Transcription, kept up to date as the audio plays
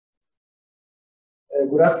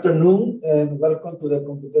Good afternoon and welcome to the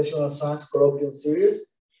Computational Science Colloquium series.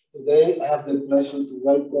 Today I have the pleasure to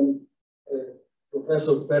welcome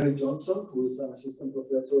Professor Perry Johnson, who is an assistant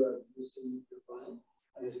professor at Irvine,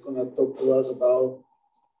 and he's going to talk to us about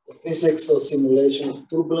the physics of simulation of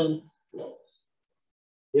turbulent flows.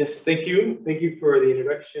 Yes, thank you. Thank you for the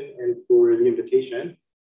introduction and for the invitation.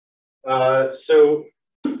 So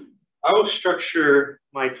I will structure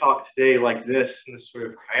my talk today like this, in this sort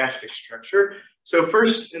of chiastic structure. So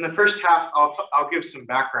first, in the first half, I'll give some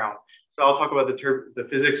background. So I'll talk about the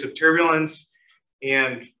physics of turbulence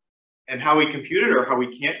and how we compute it or how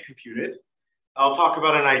we can't compute it. I'll talk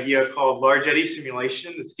about an idea called large eddy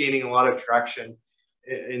simulation that's gaining a lot of traction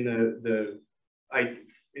in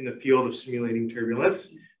the field of simulating turbulence,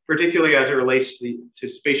 particularly as it relates to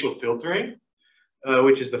spatial filtering,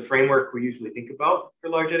 which is the framework we usually think about for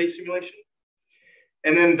large eddy simulation.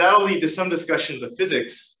 And then that'll lead to some discussion of the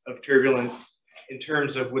physics of turbulence in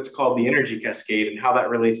terms of what's called the energy cascade and how that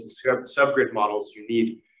relates to subgrid models you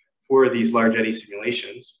need for these large eddy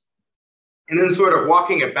simulations. And then sort of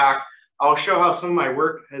walking it back, I'll show how some of my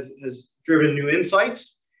work has driven new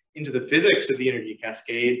insights into the physics of the energy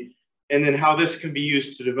cascade, and then how this can be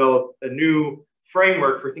used to develop a new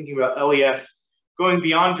framework for thinking about LES, going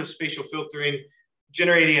beyond just spatial filtering,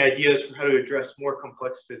 generating ideas for how to address more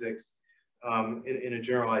complex physics in a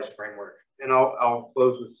generalized framework. And I'll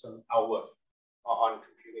close with some outlook on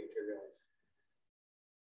computing turbulence.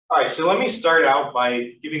 All right, so let me start out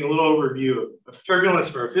by giving a little overview of turbulence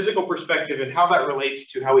from a physical perspective and how that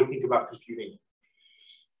relates to how we think about computing.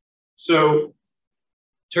 So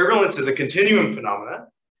turbulence is a continuum phenomena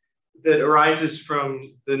that arises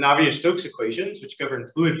from the Navier-Stokes equations, which govern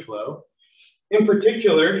fluid flow. In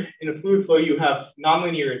particular, in a fluid flow, you have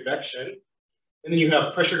nonlinear advection, and then you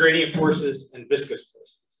have pressure gradient forces and viscous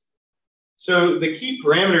forces. So the key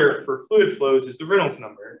parameter for fluid flows is the Reynolds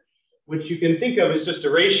number, which you can think of as just a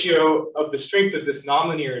ratio of the strength of this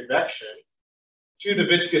nonlinear advection to the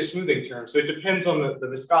viscous smoothing term. So it depends on the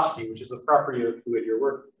viscosity, which is the property of the fluid you're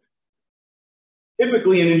working with.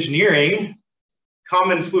 Typically in engineering,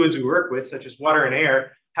 common fluids we work with, such as water and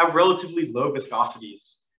air, have relatively low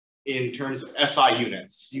viscosities in terms of SI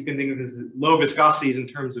units. You can think of this as low viscosities in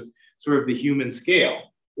terms of sort of the human scale,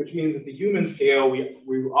 which means that the human scale, we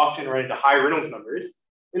often run into high Reynolds numbers.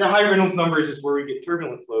 And the high Reynolds numbers is where we get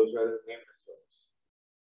turbulent flows rather than laminar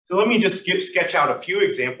flows. So let me just sketch out a few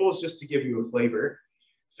examples just to give you a flavor.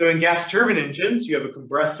 So in gas turbine engines, you have a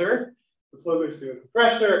compressor. The flow goes through a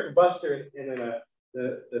compressor, a combustor, and then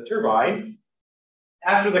the turbine.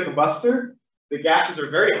 After the combustor, the gases are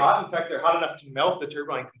very hot. In fact, they're hot enough to melt the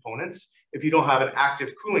turbine components if you don't have an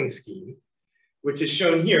active cooling scheme, which is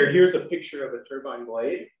shown here. Here's a picture of a turbine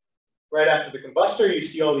blade. Right after the combustor, you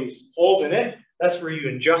see all these holes in it. That's where you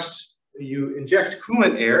inject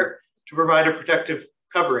coolant air to provide a protective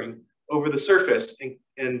covering over the surface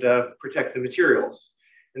and protect the materials.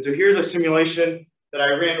 And so here's a simulation that I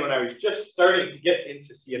ran when I was just starting to get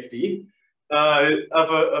into CFD.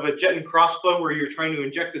 Of a jet and cross flow where you're trying to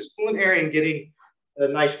inject this coolant air and getting a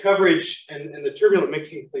nice coverage, and the turbulent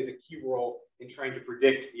mixing plays a key role in trying to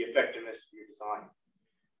predict the effectiveness of your design.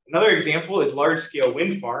 Another example is large-scale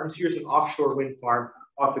wind farms. Here's an offshore wind farm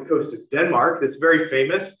off the coast of Denmark that's very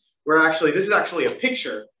famous, where this is actually a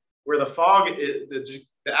picture where the fog, the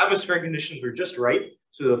atmospheric conditions were just right,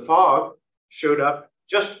 so the fog showed up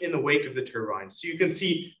just in the wake of the turbines. So you can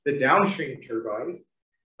see the downstream turbines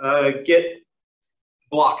get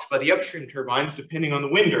blocked by the upstream turbines depending on the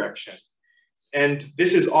wind direction. And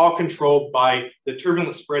this is all controlled by the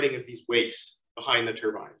turbulent spreading of these wakes behind the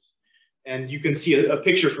turbines. And you can see a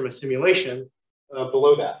picture from a simulation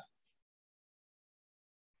below that.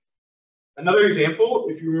 Another example,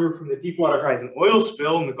 if you remember from the Deepwater Horizon oil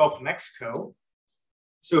spill in the Gulf of Mexico.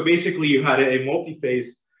 So basically you had a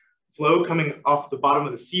multi-phase flow coming off the bottom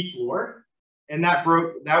of the seafloor. And that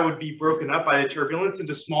would be broken up by the turbulence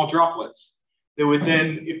into small droplets. They would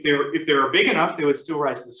then, if they were big enough, they would still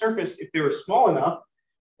rise to the surface. If they were small enough,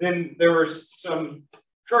 then there were some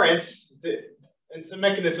currents and some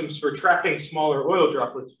mechanisms for trapping smaller oil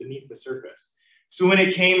droplets beneath the surface. So when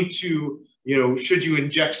it came to, should you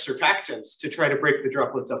inject surfactants to try to break the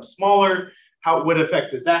droplets up smaller? What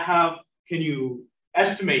effect does that have? Can you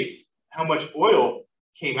estimate how much oil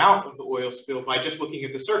came out of the oil spill by just looking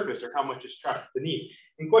at the surface, or how much is trapped beneath?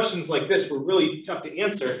 And questions like this were really tough to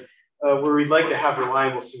answer, where we'd like to have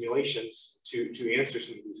reliable simulations to answer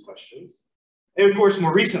some of these questions. And of course,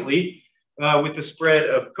 more recently, with the spread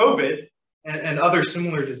of COVID and other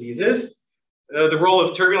similar diseases, the role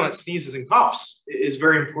of turbulent sneezes and coughs is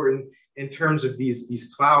very important in terms of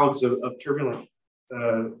these clouds of turbulent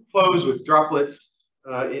flows with droplets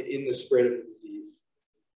in the spread of the disease.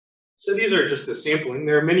 So these are just a sampling.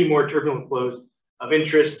 There are many more turbulent flows of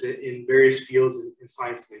interest in various fields in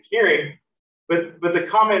science and engineering. But the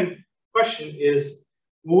common question is,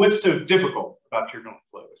 well, what's so difficult about turbulent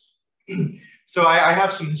flows? So I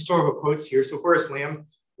have some historical quotes here. So Horace Lamb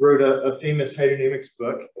wrote a famous hydrodynamics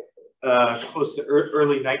book close to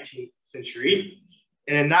early 19th century.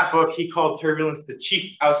 And in that book, he called turbulence the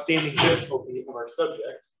chief outstanding difficulty of our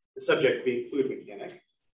subject, the subject being fluid mechanics.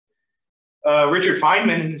 Richard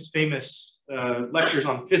Feynman, in his famous lectures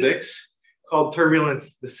on physics, called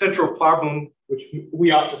turbulence the central problem which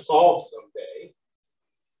we ought to solve someday.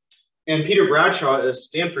 And Peter Bradshaw, a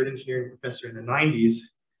Stanford engineering professor in the 90s,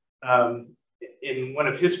 in one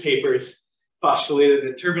of his papers, postulated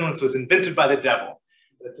that turbulence was invented by the devil,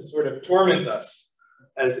 to sort of torment us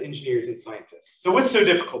as engineers and scientists. So what's so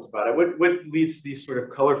difficult about it? What leads to these sort of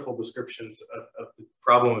colorful descriptions of the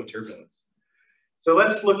problem of turbulence? So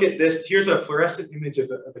let's look at this. Here's a fluorescent image of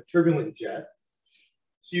a turbulent jet.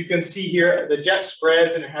 So you can see here, the jet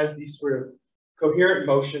spreads and it has these sort of coherent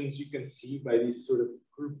motions you can see by these sort of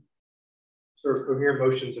coherent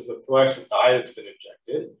motions of the fluorescent dye that's been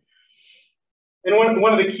injected. And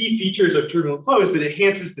one of the key features of turbulent flow is that it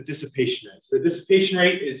enhances the dissipation rate. So the dissipation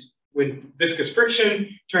rate is when viscous friction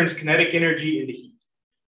turns kinetic energy into heat.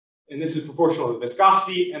 And this is proportional to the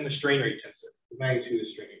viscosity and the strain rate tensor, the magnitude of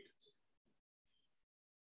the strain rate tensor.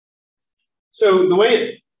 So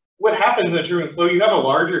what happens in a turbulent flow, you have a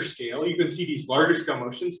larger scale. You can see these larger scale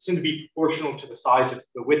motions tend to be proportional to the size of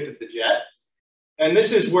the width of the jet. And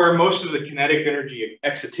this is where most of the kinetic energy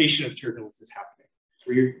excitation of turbulence is happening.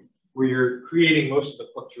 So where you're creating most of the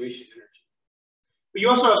fluctuation energy. But you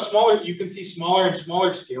also have you can see smaller and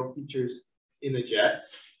smaller scale features in the jet.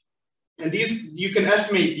 And you can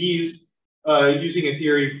estimate these using a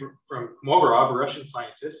theory from Komolgorov, a Russian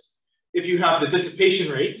scientist, if you have the dissipation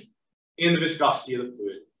rate and the viscosity of the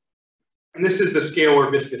fluid. And this is the scale where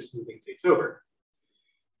viscous smoothing takes over.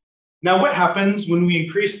 Now, what happens when we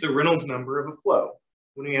increase the Reynolds number of a flow?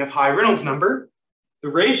 When we have high Reynolds number, the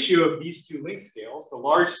ratio of these two length scales, the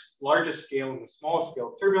largest scale and the smallest scale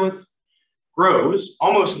of turbulence, grows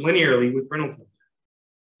almost linearly with Reynolds number.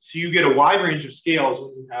 So you get a wide range of scales when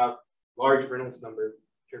you have large Reynolds number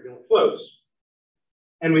turbulent flows.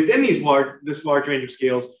 And within this large range of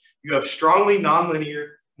scales, you have strongly nonlinear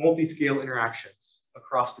multi-scale interactions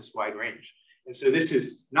across this wide range. And so this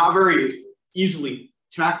is not very easily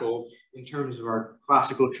tackled in terms of our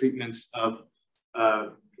classical treatments of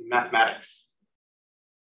mathematics.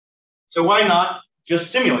 So why not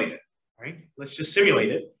just simulate it, right? Let's just simulate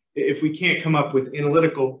it. If we can't come up with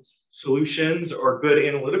analytical solutions or good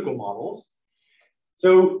analytical models.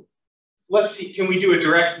 So let's see, can we do a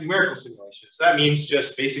direct numerical simulation? So that means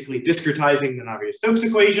just basically discretizing the Navier-Stokes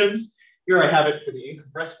equations. Here I have it for the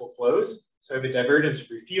incompressible flows. So I have a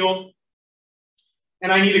divergence-free field.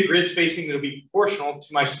 And I need a grid spacing that will be proportional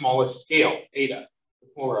to my smallest scale, eta, the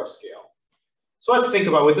Komolgorov scale. So let's think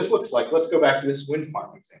about what this looks like. Let's go back to this wind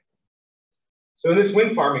farm example. So in this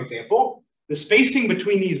wind farm example, the spacing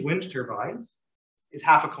between these wind turbines is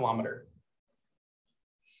 0.5 kilometer.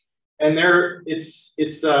 And it's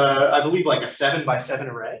I believe like a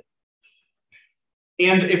 7x7 array.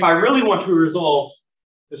 And if I really want to resolve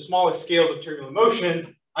the smallest scales of turbulent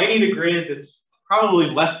motion, I need a grid that's probably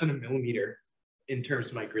less than 1 millimeter in terms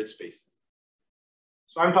of my grid spacing.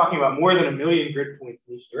 So I'm talking about more than 1 million grid points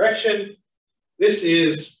in each direction. This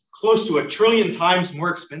is close to 1 trillion times more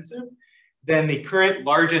expensive than the current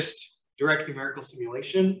largest direct numerical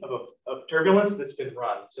simulation of turbulence that's been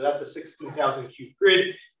run. So that's a 16,000 cube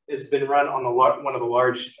grid. It's been run on one of the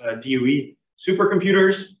large DOE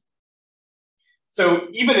supercomputers. So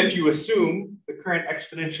even if you assume the current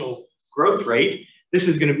exponential growth rate, this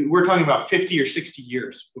is going to be, we're talking about 50 or 60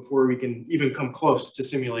 years before we can even come close to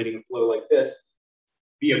simulating a flow like this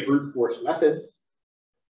via brute force methods.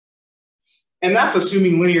 And that's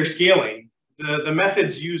assuming linear scaling. The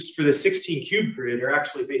methods used for the 16 cube grid are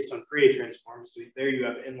actually based on Fourier transforms. So there you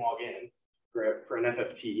have n log n for an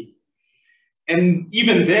FFT. And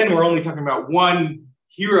even then, we're only talking about one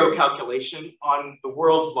hero calculation on the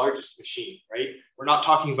world's largest machine, right? We're not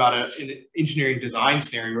talking about an engineering design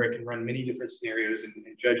scenario where I can run many different scenarios and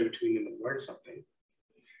judge between them and learn something.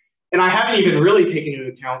 And I haven't even really taken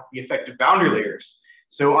into account the effective boundary layers.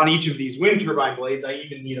 So on each of these wind turbine blades, I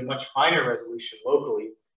even need a much finer resolution locally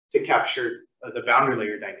to capture the boundary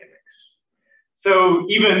layer dynamics. So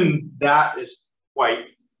even that is quite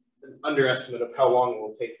an underestimate of how long it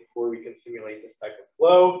will take before we can simulate this type of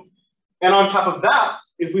flow. And on top of that,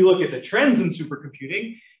 if we look at the trends in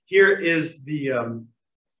supercomputing, here is the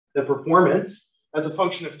performance as a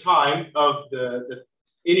function of time of the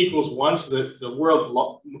n equals 1, so the world's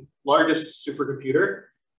largest supercomputer,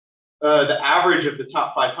 the average of the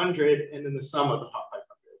top 500, and then the sum of the top 500.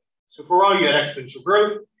 So for a while you had exponential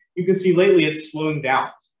growth. You can see lately it's slowing down.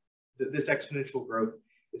 This exponential growth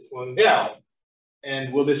is slowing down.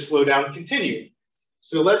 And will this slow down continue?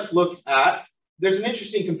 So let's look at, there's an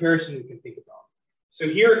interesting comparison we can think about. So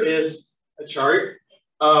here is a chart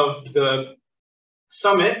of the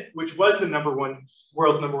Summit, which was the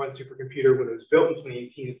world's number one supercomputer when it was built in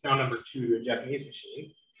 2018. It's now number 2 to a Japanese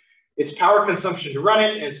machine. Its power consumption to run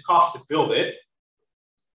it and its cost to build it.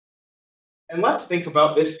 And let's think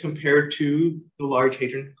about this compared to the Large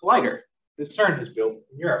Hadron Collider that CERN has built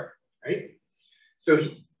in Europe, right? So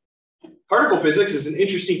particle physics is an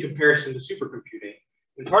interesting comparison to supercomputing.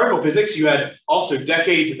 In particle physics, you had also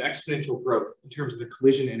decades of exponential growth in terms of the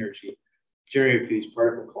collision energy generated for these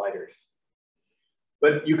particle colliders.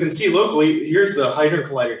 But you can see locally, here's the Hadron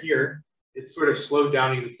Collider here. It's sort of slowed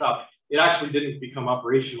down, even stopped. It actually didn't become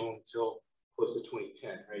operational until close to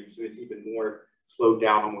 2010, right? So it's even more slowed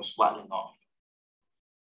down, almost flattening off.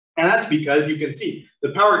 And that's because you can see the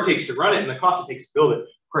power it takes to run it and the cost it takes to build it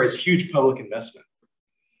requires huge public investment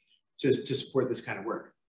to support this kind of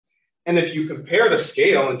work. And if you compare the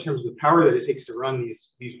scale in terms of the power that it takes to run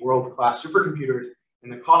these world-class supercomputers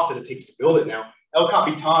and the cost that it takes to build it now, El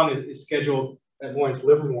Capitan is scheduled at Lawrence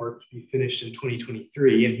Livermore to be finished in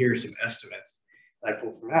 2023. And here are some estimates that I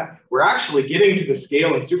pulled from that. We're actually getting to the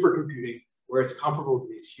scale in supercomputing where it's comparable to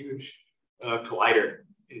these huge collider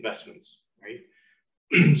investments, right?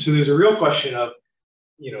 So there's a real question of,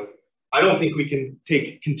 I don't think we can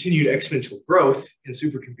take continued exponential growth in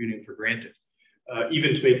supercomputing for granted,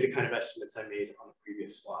 even to make the kind of estimates I made on the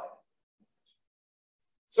previous slide.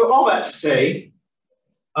 So all that to say,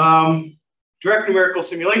 direct numerical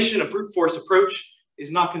simulation, a brute force approach,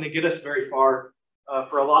 is not going to get us very far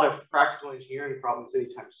for a lot of practical engineering problems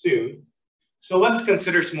anytime soon. So let's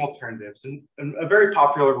consider some alternatives. And a very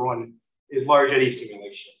popular one is large eddy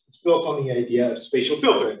simulation. It's built on the idea of spatial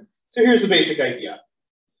filtering. So here's the basic idea.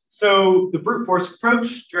 So the brute force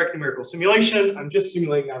approach, direct numerical simulation, I'm just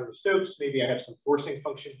simulating Navier-Stokes. Maybe I have some forcing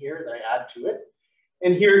function here that I add to it.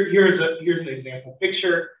 And here's an example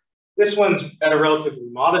picture. This one's at a relatively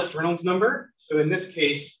modest Reynolds number. So in this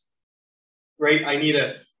case, right,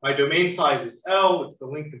 my domain size is L. It's the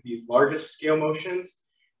length of these largest scale motions.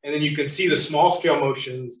 And then you can see the small scale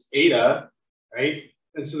motions, eta, right?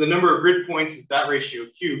 And so the number of grid points is that ratio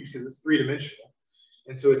cubed because it's 3-dimensional.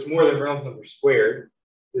 And so it's more than Reynolds number squared,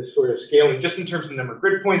 this sort of scaling, just in terms of the number of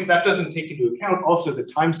grid points. That doesn't take into account also the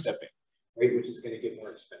time stepping, right, which is going to get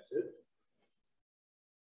more expensive.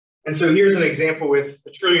 And so here's an example with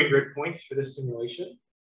 1 trillion grid points for this simulation.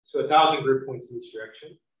 So 1,000 grid points in each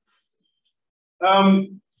direction.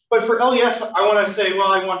 But for LES, I want to say,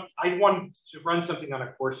 well, I want to run something on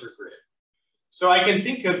a coarser grid. So I can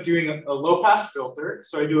think of doing a low-pass filter.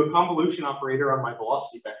 So I do a convolution operator on my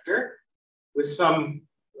velocity vector with some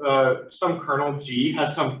kernel G,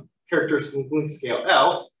 has some characteristic length scale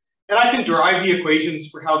L, and I can derive the equations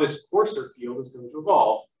for how this coarser field is going to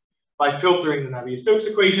evolve by filtering the Navier-Stokes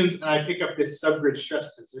equations, and I pick up this subgrid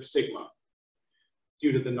stress tensor sigma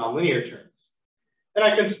due to the nonlinear terms. And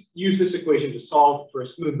I can use this equation to solve for a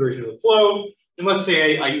smooth version of the flow. And let's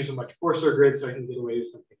say I use a much coarser grid, so I can get away with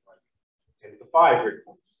something like 10 to the 5 grid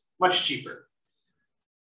points, much cheaper.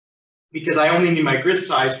 Because I only need my grid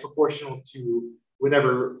size proportional to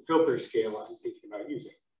whatever filter scale I'm thinking about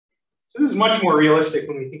using. So this is much more realistic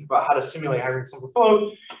when we think about how to simulate high-rank simple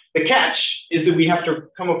flow. The catch is that we have to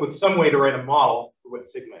come up with some way to write a model for what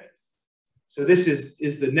sigma is. So this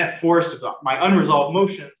is the net force of my unresolved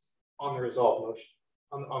motions on the resolved motion,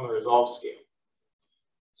 on the resolved scale.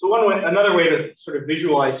 So another way to sort of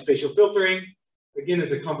visualize spatial filtering, again,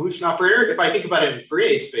 is a convolution operator. If I think about it in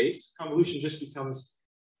Fourier space, convolution just becomes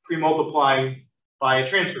pre-multiplying by a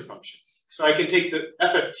transfer function. So I can take the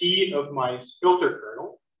FFT of my filter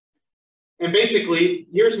kernel, and basically,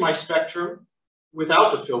 here's my spectrum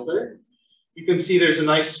without the filter. You can see there's a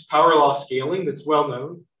nice power law scaling that's well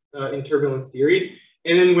known in turbulent theory.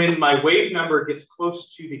 And then when my wave number gets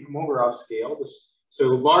close to the Kolmogorov scale, so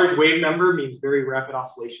large wave number means very rapid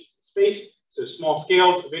oscillations in space. So small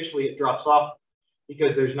scales, eventually it drops off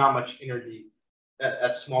because there's not much energy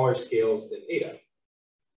at smaller scales than eta.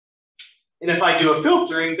 And if I do a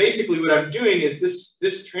filtering, basically what I'm doing is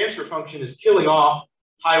this transfer function is killing off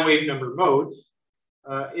high wave number modes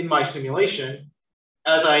in my simulation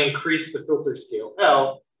as I increase the filter scale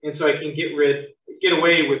L. And so I can get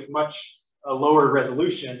away with much lower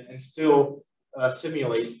resolution and still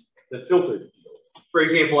simulate the filtered field. For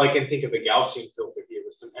example, I can think of a Gaussian filter here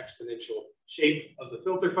with some exponential shape of the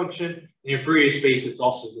filter function. And in Fourier space, it's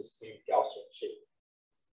also the same Gaussian shape.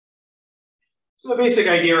 So the basic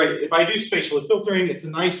idea, right, if I do spatial filtering, it's a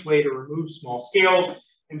nice way to remove small scales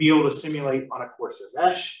and be able to simulate on a coarser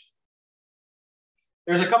mesh.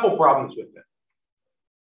 There's a couple problems with it.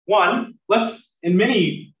 One, in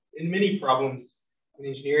many problems in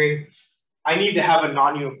engineering, I need to have a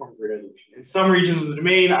non-uniform grid illusion. In some regions of the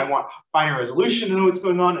domain, I want finer resolution to know what's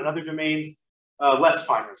going on. In other domains, less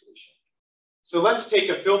fine resolution. So let's take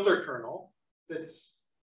a filter kernel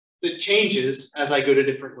that changes as I go to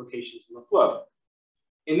different locations in the flow.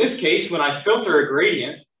 In this case, when I filter a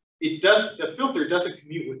gradient, the filter doesn't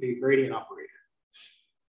commute with the gradient operator.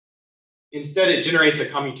 Instead, it generates a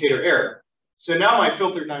commutator error. So now my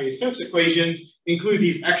filtered Navier-Stokes equations include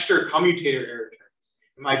these extra commutator error terms.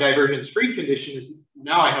 And my divergence-free condition is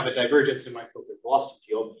now I have a divergence in my filtered velocity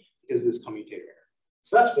field because of this commutator error.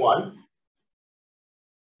 So that's one.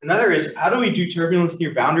 Another is, how do we do turbulence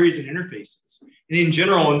near boundaries and interfaces? And in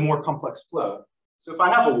general, in more complex flow. So if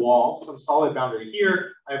I have a wall, some solid boundary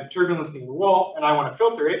here, I have turbulence near the wall, and I want to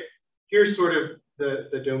filter it. Here's sort of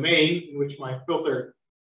the domain in which my filter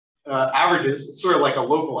averages. It's sort of like a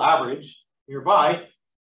local average nearby.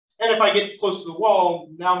 And if I get close to the wall,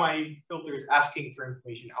 now my filter is asking for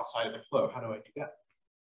information outside of the flow. How do I do that?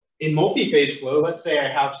 In multi-phase flow, let's say I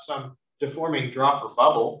have some deforming drop or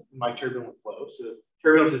bubble in my turbulent flow. So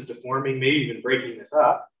turbulence is deforming, maybe even breaking this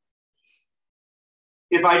up.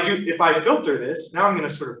 If I filter this, now I'm going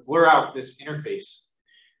to sort of blur out this interface.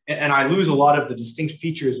 And I lose a lot of the distinct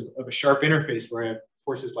features of a sharp interface where I have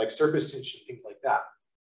forces like surface tension, things like that.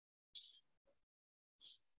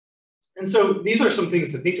 And so these are some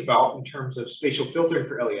things to think about in terms of spatial filtering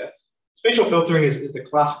for LES. Spatial filtering is the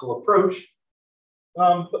classical approach.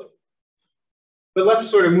 But let's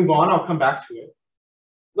sort of move on. I'll come back to it.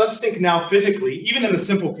 Let's think now physically, even in the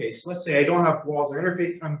simple case. Let's say I don't have walls or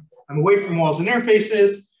interface. I'm away from walls and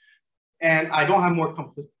interfaces, and I don't have more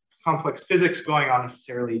complex physics going on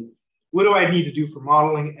necessarily. What do I need to do for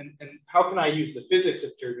modeling, and how can I use the physics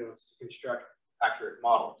of turbulence to construct accurate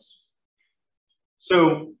models?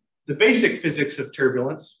 So the basic physics of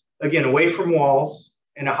turbulence, again, away from walls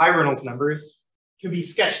and at high Reynolds numbers, can be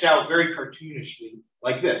sketched out very cartoonishly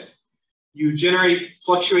like this. You generate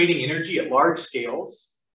fluctuating energy at large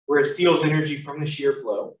scales, where it steals energy from the shear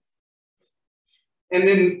flow. And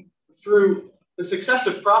then through the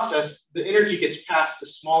successive process, the energy gets passed to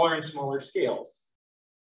smaller and smaller scales,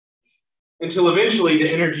 until eventually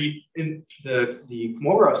the energy in the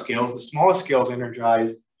Kolmogorov scales, the smallest scales,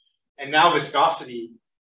 energized, and now viscosity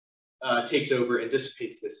takes over and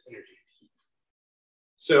dissipates this energy.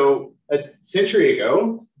 So a century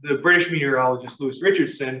ago, the British meteorologist Lewis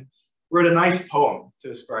Richardson wrote a nice poem to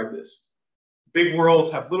describe this. Big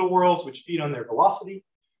whirls have little whirls which feed on their velocity,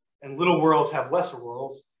 and little whirls have lesser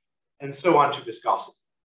whirls, and so on to viscosity.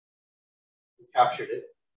 He captured it.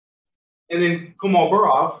 And then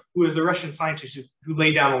Kolmogorov, who is a Russian scientist who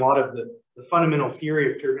laid down a lot of the fundamental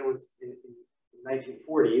theory of turbulence in the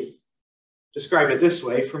 1940s, described it this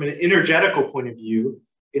way: from an energetical point of view,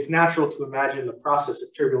 it's natural to imagine the process of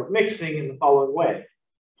turbulent mixing in the following way.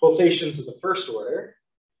 Pulsations of the first order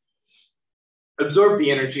absorb the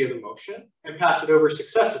energy of the motion and pass it over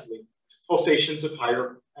successively to pulsations of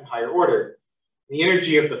higher and higher order. The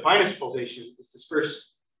energy of the finest pulsation is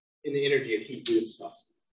dispersed in the energy of heat due to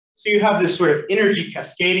viscosity. So you have this sort of energy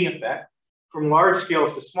cascading effect from large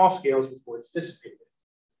scales to small scales before it's dissipated.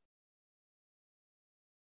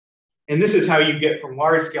 And this is how you get from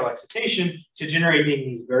large scale excitation to generating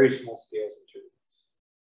these very small scales in turbulence.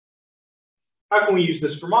 How can we use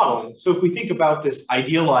this for modeling? So if we think about this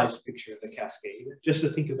idealized picture of the cascade, just to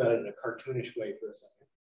think about it in a cartoonish way for a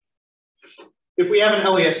second. If we have an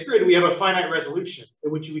LES grid, we have a finite resolution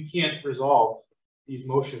at which we can't resolve these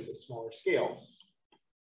motions at smaller scales.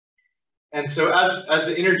 And so as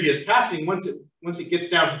the energy is passing, once it gets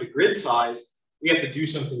down to the grid size, we have to do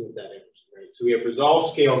something with that energy. Right? So we have resolved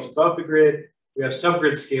scales above the grid, we have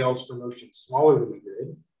subgrid scales for motions smaller than the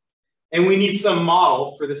grid, and we need some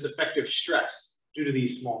model for this effective stress due to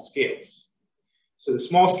these small scales. So the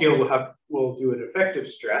small scale will do an effective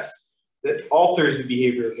stress that alters the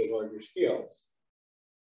behavior of the larger scales.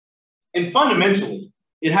 And fundamentally,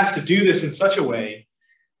 it has to do this in such a way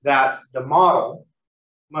that the model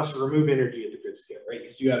must remove energy at the grid scale, right?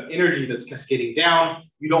 Because you have energy that's cascading down.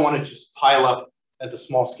 You don't want to just pile up at the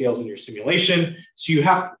small scales in your simulation. So you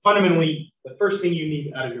have to, fundamentally, the first thing you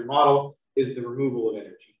need out of your model is the removal of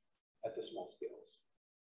energy at the small scales.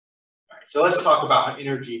 All right, so let's talk about how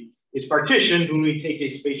energy is partitioned when we take a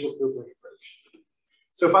spatial filtering approach.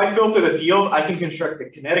 So if I filter the field, I can construct the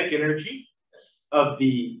kinetic energy of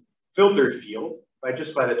the filtered field by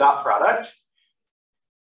the dot product.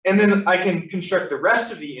 And then I can construct the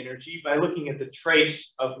rest of the energy by looking at the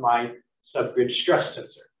trace of my subgrid stress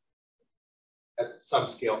tensor at some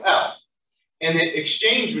scale L. And the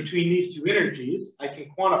exchange between these two energies, I can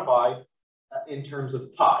quantify in terms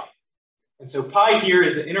of pi. And so pi here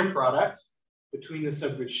is the inner product between the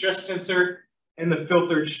subgrid stress tensor and the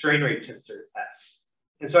filtered strain rate tensor S.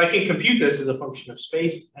 And so I can compute this as a function of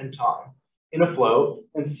space and time in a flow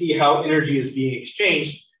and see how energy is being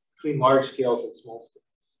exchanged between large scales and small scales.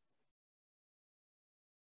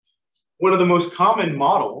 One of the most common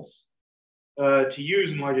models to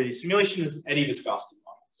use in large eddy simulation is eddy viscosity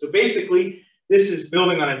model. So basically, this is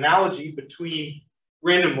building on analogy between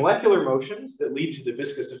random molecular motions that lead to the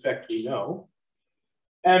viscous effect we know,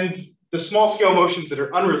 and the small scale motions that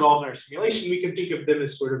are unresolved in our simulation. We can think of them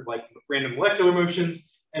as sort of like random molecular motions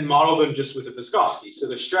and model them just with a viscosity. So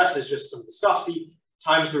the stress is just some viscosity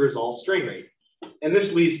times the resolved strain rate. And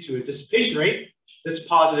this leads to a dissipation rate that's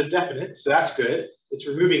positive definite, so that's good. It's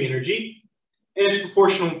removing energy, and it's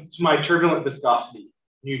proportional to my turbulent viscosity,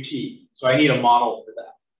 nu T. So I need a model for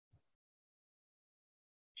that.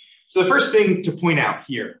 So the first thing to point out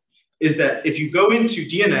here is that if you go into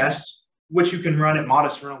DNS, which you can run at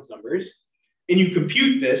modest Reynolds numbers, and you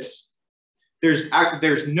compute this, there's not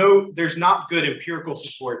good empirical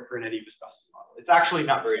support for an eddy viscosity model. It's actually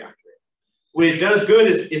not very accurate. What it does good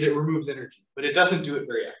is it removes energy, but it doesn't do it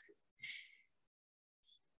very accurately.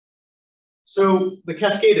 So the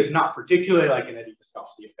cascade is not particularly like an eddy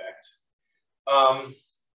viscosity effect,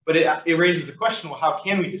 but it raises the question, well, how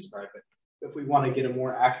can we describe it if we want to get a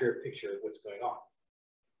more accurate picture of what's going on?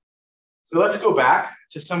 So let's go back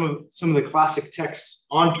to some of the classic texts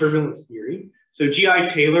on turbulence theory. So G.I.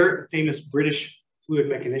 Taylor, a famous British fluid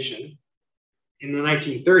mechanician, in the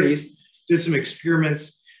 1930s, did some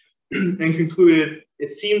experiments and concluded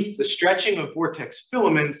it seems the stretching of vortex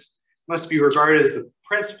filaments must be regarded as the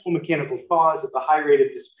principal mechanical cause of the high rate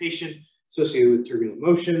of dissipation associated with turbulent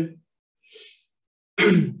motion.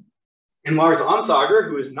 And Lars Ansager,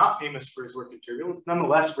 who is not famous for his work in turbulence,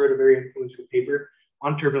 nonetheless wrote a very influential paper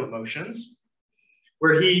on turbulent motions,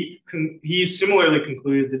 where he similarly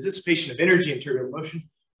concluded the dissipation of energy in turbulent motion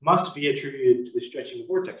must be attributed to the stretching of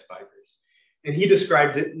vortex fibers. And he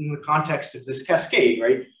described it in the context of this cascade,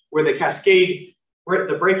 right? Where the cascade,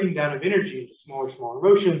 the breaking down of energy into smaller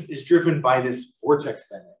motions is driven by this vortex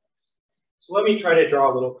dynamics. So let me try to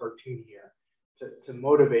draw a little cartoon here to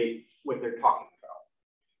motivate what they're talking about.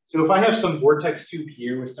 So if I have some vortex tube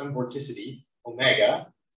here with some vorticity, omega,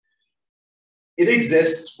 it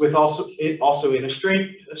exists with also in a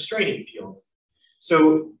straining field.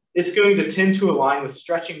 So it's going to tend to align with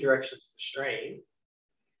stretching directions of the strain.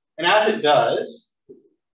 And as it does,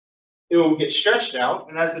 it will get stretched out.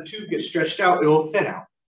 And as the tube gets stretched out, it will thin out.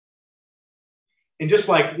 And just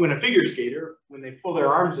like when a figure skater, when they pull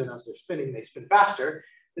their arms in as they're spinning, they spin faster.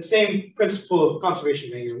 The same principle of conservation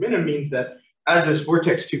of angular momentum means that as this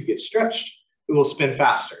vortex tube gets stretched, it will spin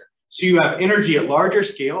faster. So you have energy at larger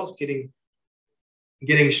scales getting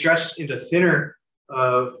stretched into thinner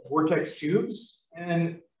vortex tubes,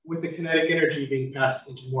 and with the kinetic energy being passed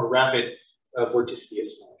into more rapid vorticity at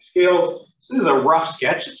smaller scales. So this is a rough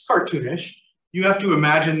sketch. It's cartoonish. You have to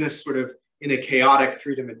imagine this sort of in a chaotic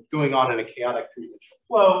going on in a chaotic three-dimensional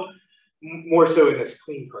flow, more so in this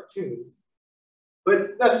clean cartoon.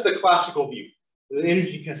 But that's the classical view. The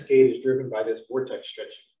energy cascade is driven by this vortex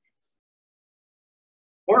stretching.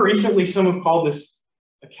 More recently, some have called this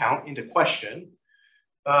account into question.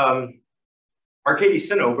 Arkady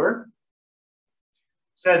Sinover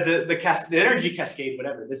said the energy cascade,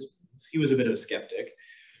 whatever this, he was a bit of a skeptic,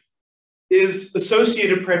 is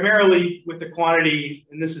associated primarily with the quantity,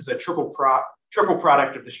 and this is a triple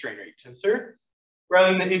product of the strain rate tensor,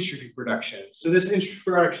 rather than the entropy production. So this entropy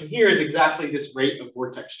production here is exactly this rate of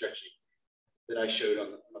vortex stretching that I showed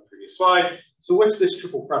on the previous slide. So what's this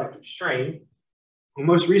triple product of strain? Well,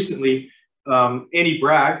 most recently, Andy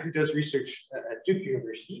Bragg, who does research at Duke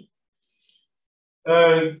University,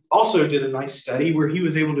 also did a nice study where he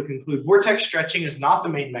was able to conclude vortex stretching is not the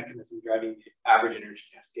main mechanism driving the average energy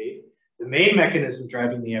cascade. The main mechanism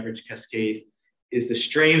driving the average cascade is the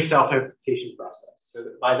strain self-amplification process. So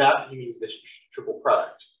by that, he means this triple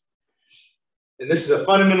product. And this is a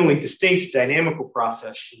fundamentally distinct dynamical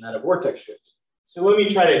process from that of vortex stretching. So let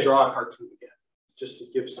me try to draw a cartoon again, just to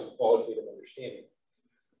give some qualitative understanding.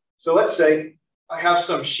 So let's say I have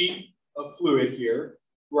some sheet of fluid here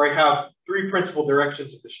where I have three principal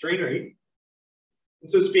directions of the strain rate.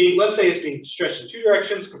 And so let's say it's being stretched in two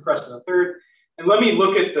directions, compressed in a third. And let me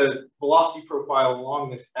look at the velocity profile along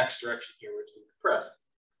this x direction here where it's being compressed.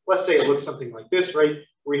 let's say it looks something like this, right?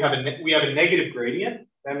 We have a negative gradient.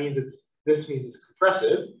 That means this means it's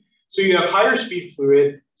compressive. So you have higher speed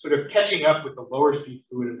fluid sort of catching up with the lower speed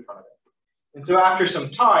fluid in front of it. And so after some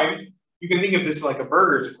time, you can think of this like a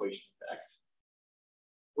Berger's equation effect,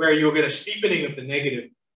 where you'll get a steepening of the negative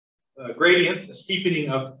gradients, a steepening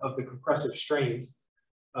of the compressive strains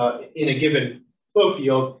in a given flow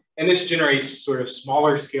field, and this generates sort of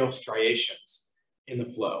smaller scale striations in the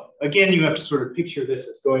flow. Again, you have to sort of picture this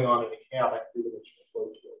as going on in a chaotic three-dimensional flow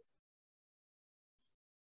field.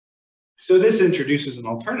 So this introduces an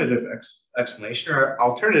alternative explanation or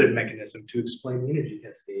alternative mechanism to explain the energy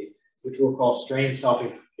cascade, which we'll call strain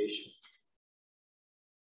self-amplification.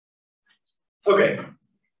 Okay,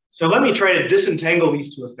 so let me try to disentangle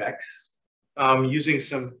these two effects using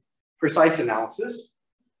some precise analysis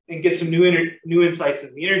and get some new insights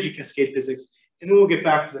in the energy cascade physics, and then we'll get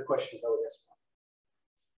back to the question of LES.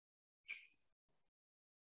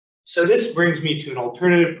 So this brings me to an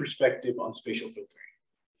alternative perspective on spatial filtering.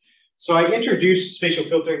 So I introduced spatial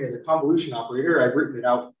filtering as a convolution operator. I've written it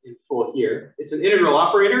out in full here. It's an integral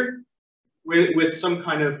operator with some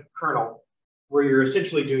kind of kernel where you're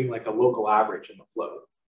essentially doing like a local average in the flow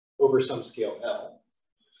over some scale L.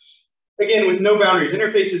 Again, with no boundaries,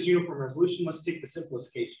 interfaces, uniform resolution, let's take the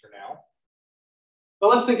simplest case for now. But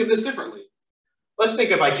let's think of this differently. Let's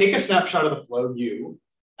think if I take a snapshot of the flow U,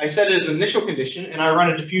 I set it as an initial condition, and I run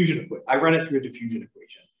a diffusion equation. I run it through a diffusion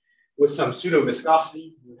equation with some pseudo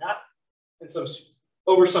viscosity U hat and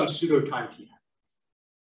over some pseudo time T hat.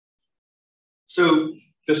 So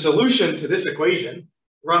the solution to this equation,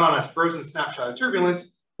 run on a frozen snapshot of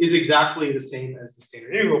turbulence, is exactly the same as the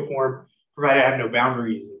standard integral form, provided I have no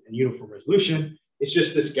boundaries and uniform resolution. It's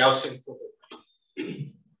just this Gaussian filter.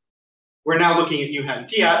 We're now looking at U hat and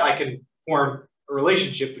T hat. I can form a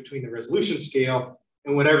relationship between the resolution scale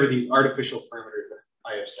and whatever these artificial parameters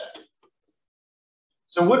I have set.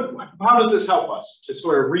 So how does this help us to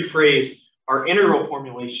sort of rephrase our integral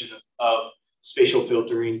formulation of spatial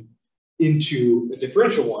filtering into a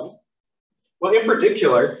differential one? Well, in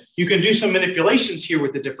particular, you can do some manipulations here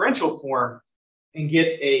with the differential form and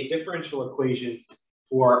get a differential equation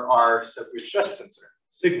for our subgroup stress tensor,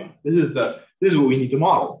 sigma. This is what we need to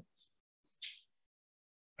model.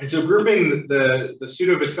 And so grouping the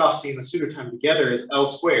pseudo viscosity and the pseudo time together is L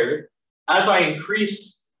squared. As I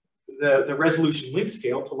increase the resolution length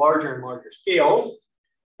scale to larger and larger scales,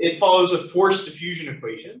 it follows a forced diffusion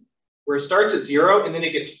equation where it starts at 0 and then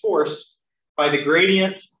it gets forced by the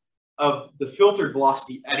gradient of the filtered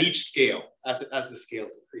velocity at each scale as the scale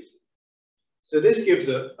is increasing. So this gives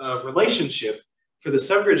a relationship for the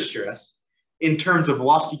subgrid stress in terms of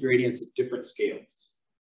velocity gradients at different scales.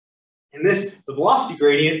 And the velocity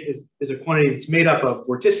gradient is a quantity that's made up of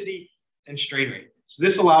vorticity and strain rate. So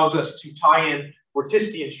this allows us to tie in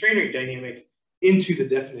vorticity and strain rate dynamics into the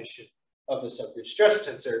definition of the subgrid stress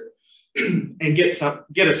tensor and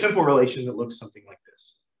get a simple relation that looks something like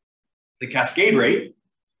this. The cascade rate,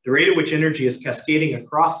 the rate at which energy is cascading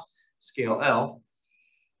across scale L,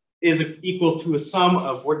 is equal to a sum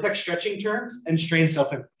of vortex stretching terms and strain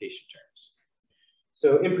self-amplification terms.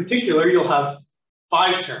 So in particular, you'll have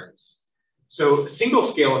 5 terms. So single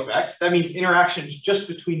scale effects, that means interactions just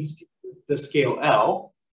between the scale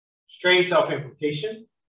L, strain self-amplification,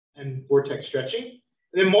 and vortex stretching.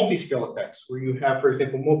 And then multi-scale effects, where you have, for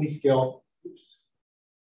example, multi-scale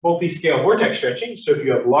vortex stretching. So if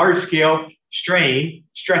you have large scale strain,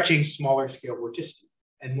 stretching, smaller scale vorticity,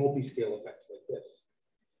 and multi-scale effects like this.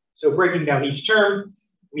 So breaking down each term,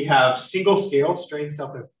 we have single scale strain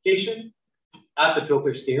self-amplification at the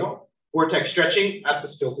filter scale, vortex stretching at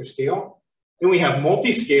this filter scale. Then we have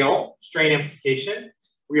multi-scale strain amplification.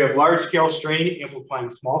 We have large scale strain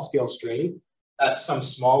amplifying small scale strain at some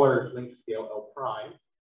smaller length scale L prime.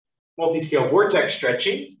 Multi-scale vortex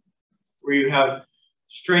stretching, where you have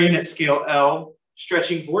strain at scale L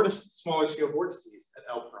stretching smaller scale vortices at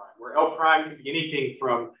L prime, where L prime can be anything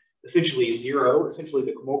from essentially 0, essentially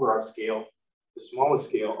the Kolmogorov scale, the smallest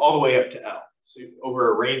scale, all the way up to L, so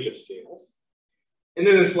over a range of scales. And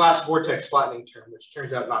then this last vortex flattening term, which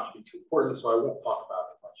turns out not to be too important, so I won't talk about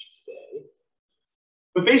it much today.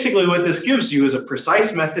 But basically what this gives you is a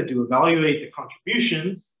precise method to evaluate the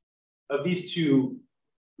contributions of these two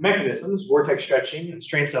mechanisms, vortex stretching and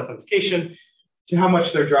strain self-amplification, to how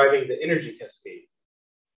much they're driving the energy cascade.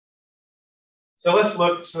 So let's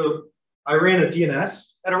look. So I ran a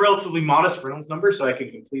DNS at a relatively modest Reynolds number, so I can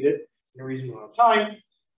complete it in a reasonable amount of time.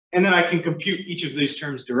 And then I can compute each of these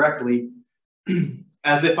terms directly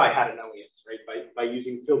as if I had an LES, right? By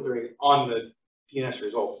using filtering on the DNS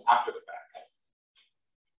results after the fact.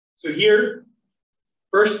 So here,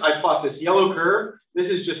 First, I plot this yellow curve. This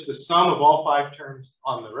is just the sum of all 5 terms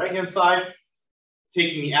on the right-hand side,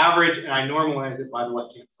 taking the average, and I normalize it by the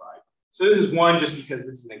left-hand side. So this is 1 just because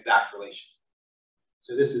this is an exact relation.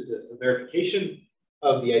 So this is a verification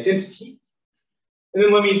of the identity. And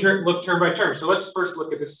then let me look term by term. So let's first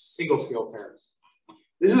look at the single scale terms.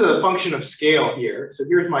 This is a function of scale here. So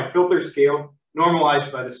here's my filter scale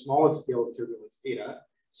normalized by the smallest scale of turbulence eta.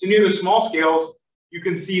 So near the small scales, you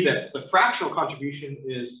can see that the fractional contribution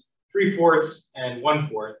is 3/4 and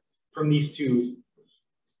 1/4 from these 2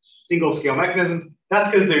 single scale mechanisms. That's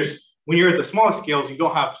because when you're at the smallest scales, you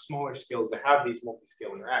don't have smaller scales that have these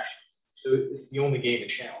multi-scale interactions. So it's the only game in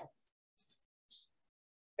town.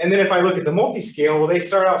 And then if I look at the multi-scale, well, they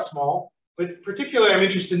start out small, but particularly I'm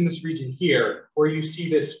interested in this region here, where you see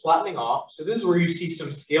this flattening off. So this is where you see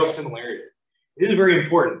some scale similarity. It is very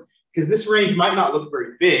important, because this range might not look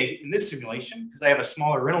very big in this simulation, because I have a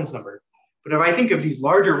smaller Reynolds number. But if I think of these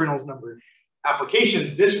larger Reynolds number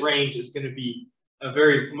applications, this range is going to be a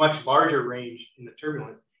very much larger range in the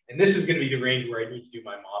turbulence. And this is going to be the range where I need to do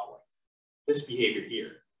my modeling, this behavior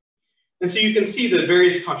here. And so you can see the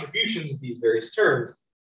various contributions of these various terms.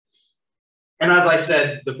 And as I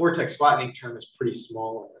said, the vortex flattening term is pretty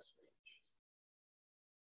small in this range.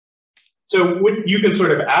 So you can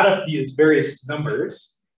sort of add up these various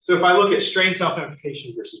numbers. So if I look at strain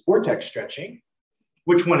self-amplification versus vortex stretching,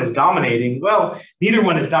 which one is dominating? Well, neither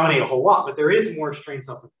one is dominating a whole lot, but there is more strain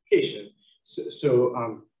self-amplification.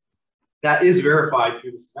 So that is verified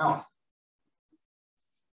through this analysis.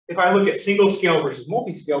 If I look at single scale versus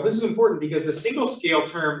multi-scale, this is important because the single scale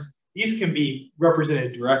terms, these can be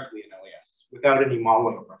represented directly in LAS without any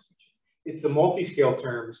modeling approximation. It's the multi-scale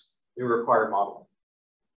terms that require modeling.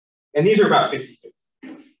 And these are about 50/50.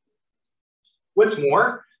 What's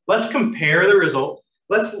more, let's compare the result.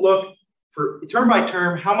 Let's look for term by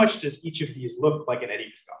term, how much does each of these look like an eddy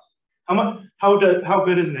viscosity? How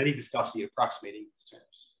good is an eddy viscosity approximating these terms?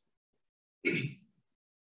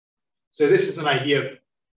 So this is an idea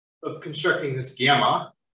of constructing this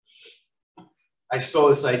gamma. I stole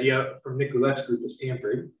this idea from Nick Goulet's group at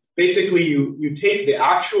Stanford. Basically, you take the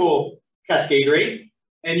actual cascade rate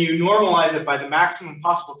and you normalize it by the maximum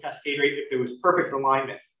possible cascade rate if there was perfect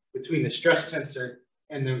alignment between the stress tensor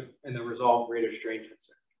and the resolved rate of strain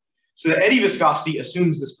tensor. So the eddy viscosity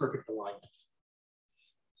assumes this perfect alignment.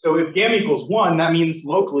 So if gamma equals 1, that means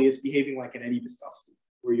locally it's behaving like an eddy viscosity,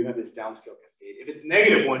 where you have this downscale cascade. If it's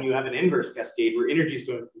 -1, you have an inverse cascade where energy is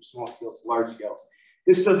going from small scales to large scales.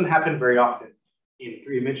 This doesn't happen very often in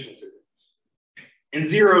 3-dimensional turbulence. And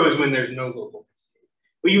 0 is when there's no local cascade.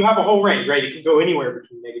 But you have a whole range, right? It can go anywhere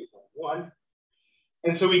between -1 and 1.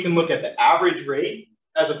 And so we can look at the average rate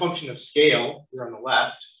as a function of scale here on the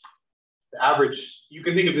left. The average, you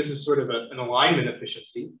can think of this as sort of an alignment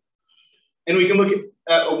efficiency. And we can look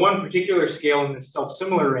at one particular scale in this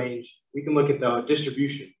self-similar range. We can look at the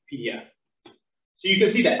distribution, PDF. So you can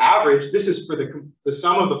see the average, this is for the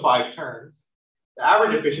sum of the 5 terms. The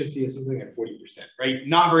average efficiency is something like 40%, right?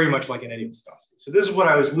 Not very much like an eddy viscosity. So this is what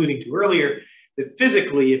I was alluding to earlier, that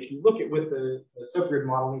physically, if you look at what the subgrid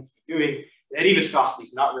model needs to be doing, the eddy viscosity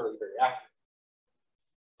is not really very accurate.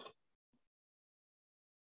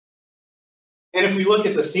 And if we look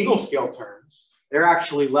at the single scale terms, they're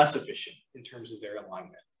actually less efficient in terms of their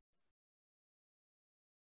alignment.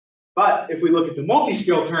 But if we look at the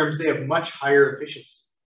multi-scale terms, they have much higher efficiency.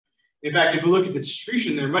 In fact, if we look at the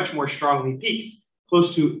distribution, they're much more strongly peaked,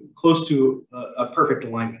 close to a perfect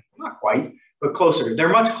alignment. Not quite, but closer. They're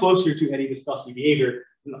much closer to eddy viscosity behavior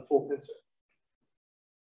than the full tensor.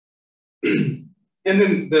 And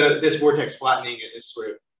then this vortex flattening is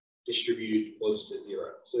sort of distributed close to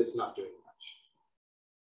 0, so it's not doing much.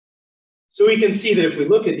 So we can see that if we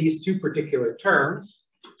look at these 2 particular terms,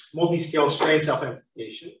 multi-scale strain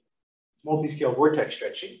self-amplification, multi-scale vortex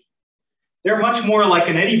stretching, they're much more like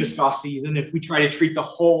an eddy viscosity than if we try to treat the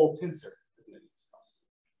whole tensor as an eddy viscosity.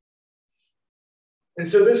 And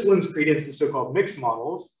so this lends credence to so-called mixed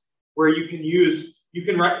models, where you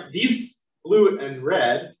can write these blue and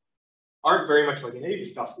red aren't very much like an eddy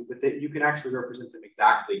viscosity, but you can actually represent them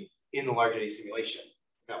exactly in the large eddy simulation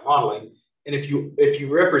without modeling. And if you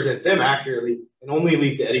represent them accurately and only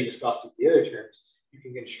leave the eddy viscosity to the other terms, you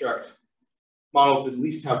can construct models that at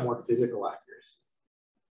least have more physical accuracy.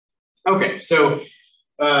 Okay, so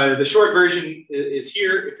the short version is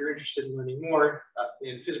here. If you're interested in learning more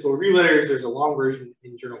in physical review letters, there's a long version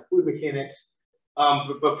in Journal of Fluid Mechanics.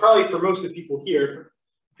 But probably for most of the people here,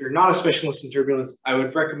 if you're not a specialist in turbulence, I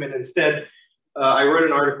would recommend instead, I wrote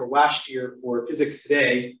an article last year for Physics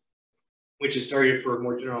Today, which is targeted for a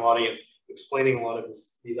more general audience, explaining a lot of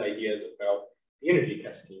these ideas about the energy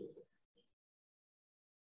cascade.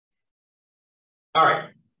 All right,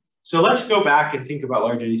 so let's go back and think about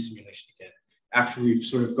large eddy simulation again, after we've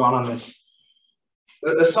sort of gone on this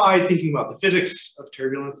aside thinking about the physics of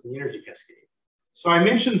turbulence and the energy cascade. So I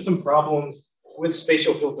mentioned some problems with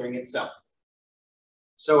spatial filtering itself.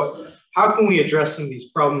 So how can we address some of these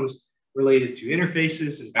problems related to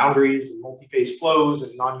interfaces and boundaries and multi-phase flows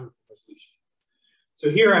and non-uniform resolution? So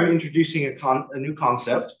here I'm introducing a new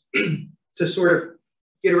concept to sort of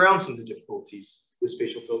get around some of the difficulties with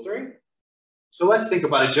spatial filtering. So let's think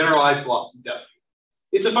about a generalized velocity W.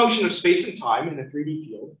 It's a function of space and time in a 3D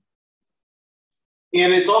field.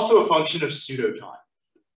 And it's also a function of pseudo-time.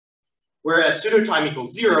 Whereas pseudo-time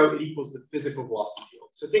equals 0, it equals the physical velocity field.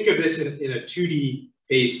 So think of this in a 2D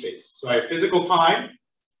phase space. So I have physical time,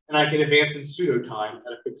 and I can advance in pseudo-time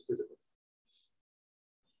at a fixed physical time.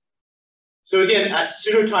 So again, at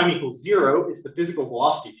pseudo-time equals 0 is the physical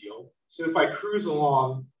velocity field. So if I cruise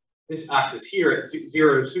along this axis here at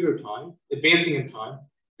 0 pseudo-time, advancing in time,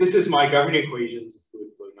 this is my governing equations of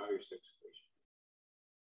fluid flow, Navier-Stokes equation.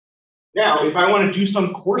 Now, if I want to do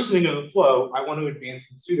some coarsening of the flow, I want to advance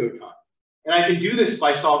in pseudo-time. And I can do this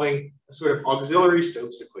by solving a sort of auxiliary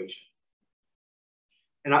Stokes equation.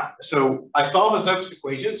 And so I solve a Stokes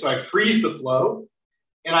equation, so I freeze the flow,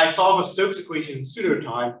 and I solve a Stokes equation in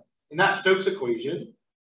pseudo-time, and that Stokes equation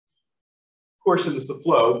coarsens the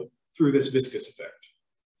flow through this viscous effect.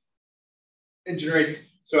 It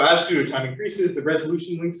generates, so as pseudo-time increases, the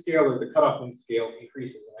resolution length scale or the cutoff length scale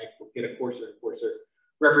increases, and I get a coarser and coarser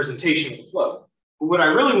representation of the flow. But what I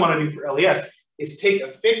really want to do for LES is take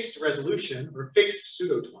a fixed resolution or fixed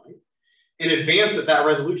pseudo-time and advance at that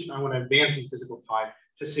resolution. I want to advance in physical time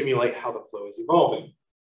to simulate how the flow is evolving.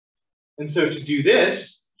 And so to do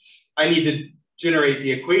this, I need to generate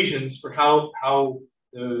the equations for how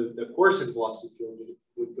the coarsened velocity field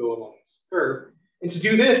would go along this curve. And to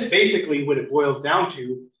do this, basically what it boils down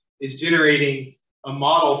to is generating a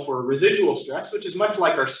model for residual stress, which is much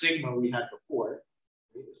like our sigma we had before,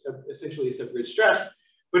 essentially a subgrid stress.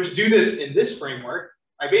 But to do this in this framework,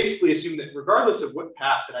 I basically assume that regardless of what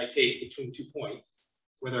path that I take between 2 points,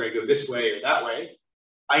 whether I go this way or that way,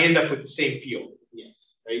 I end up with the same field at the end,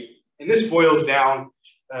 right? And this boils down,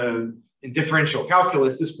 in differential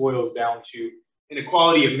calculus, this boils down to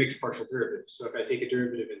inequality of mixed partial derivatives. So if I take a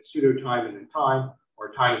derivative in pseudo-time and then time,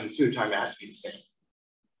 or time and then pseudo-time, it has to be the same.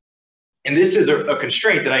 And this is a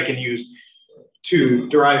constraint that I can use to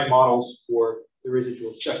derive models for the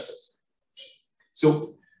residual stress test.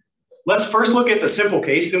 So let's first look at the simple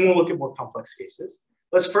case, then we'll look at more complex cases.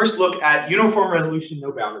 Let's first look at uniform resolution,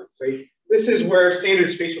 no boundaries, right? This is where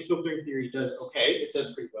standard spatial filtering theory does okay. It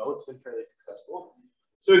does pretty well. It's been fairly successful.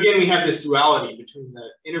 So again, we have this duality between the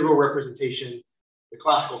integral representation, the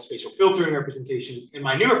classical spatial filtering representation, and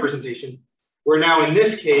my new representation, where now in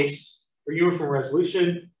this case, for uniform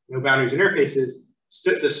resolution, no boundaries interfaces,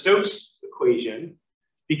 the Stokes equation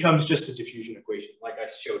becomes just a diffusion equation, like I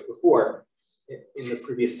showed before in the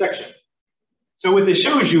previous section. So what this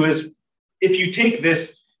shows you is if you take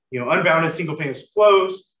this, unbounded single phase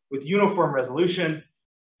flows with uniform resolution,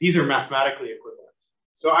 these are mathematically equivalent.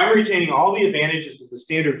 So I'm retaining all the advantages of the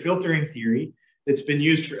standard filtering theory that's been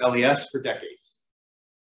used for LES for decades.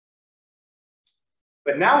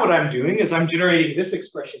 But now what I'm doing is I'm generating this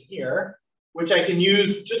expression here, which I can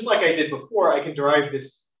use just like I did before. I can derive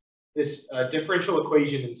this differential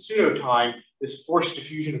equation in pseudo-time, this forced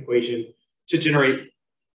diffusion equation, to generate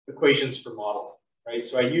equations for modeling, right?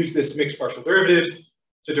 So I use this mixed partial derivatives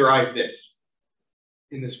to derive this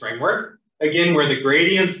in this framework. Again, where the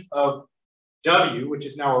gradients of W, which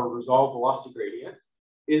is now a resolved velocity gradient,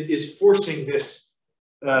 is forcing this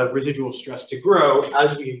residual stress to grow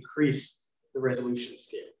as we increase the resolution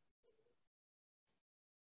scale.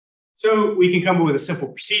 So we can come up with a simple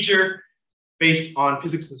procedure based on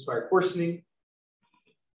physics-inspired coarsening.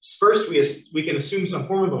 First, we can assume some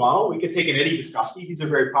form of the model. We could take an eddy viscosity. These are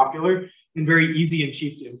very popular and very easy and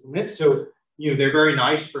cheap to implement. So, they're very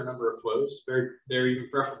nice for a number of flows. They're even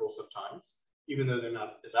preferable sometimes, even though they're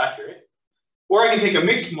not as accurate. Or I can take a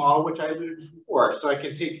mixed model, which I alluded to before. So I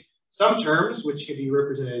can take some terms, which can be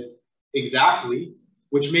represented exactly,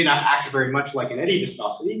 which may not act very much like an eddy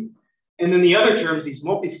viscosity. And then the other terms, these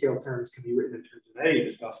multi-scale terms, can be written in terms of eddy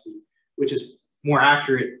viscosity, which is more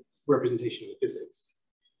accurate representation of the physics.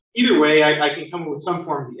 Either way, I can come up with some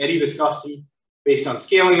form of the eddy viscosity based on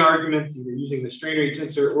scaling arguments, either using the strain rate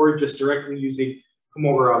tensor or just directly using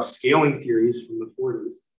Kolmogorov's scaling theories from the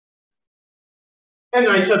 40s. And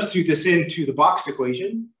I substitute this into the boxed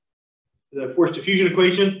equation, the forced diffusion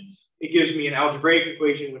equation. It gives me an algebraic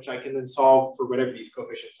equation, which I can then solve for whatever these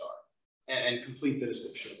coefficients are and complete the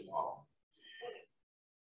description of the model.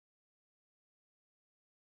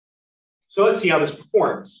 So let's see how this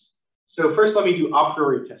performs. So first, let me do a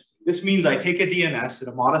priori testing. This means I take a DNS at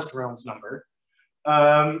a modest Reynolds number,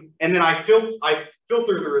 and then I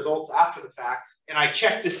filter the results after the fact, and I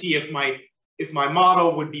check to see if my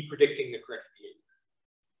model would be predicting the correct behavior.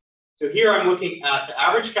 So here I'm looking at the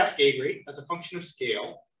average cascade rate as a function of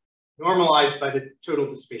scale, normalized by the total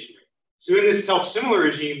dissipation rate. So in this self-similar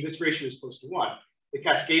regime, this ratio is close to 1. The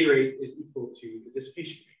cascade rate is equal to the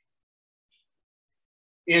dissipation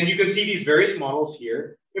rate. And you can see these various models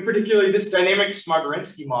here. In particular, this dynamic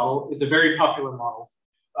Smagorinsky model is a very popular model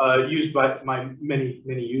used by many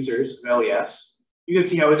users of LES. You can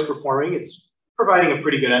see how it's performing. It's providing a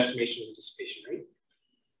pretty good estimation of dissipation rate.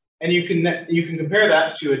 And you can compare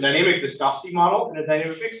that to a dynamic viscosity model and a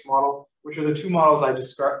dynamic mix model, which are the two models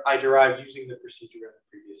I derived using the procedure on the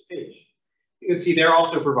previous page. You can see they're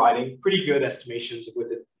also providing pretty good estimations of what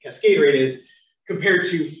the cascade rate is, compared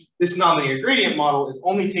to this nonlinear gradient model is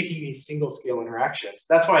only taking these single scale interactions.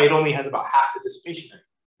 That's why it only has about half the dissipation rate.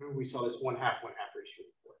 Remember, we saw this 1/2 ratio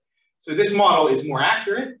before. So this model is more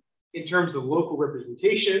accurate in terms of local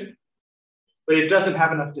representation, but it doesn't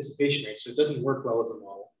have enough dissipation rate, so it doesn't work well as a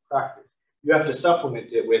model in practice. You have to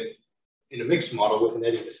supplement it with, in a mixed model, with an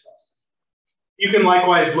eddy viscosity. You can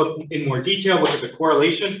likewise look in more detail, look at the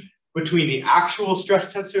correlation between the actual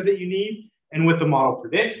stress tensor that you need and what the model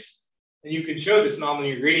predicts. And you can show this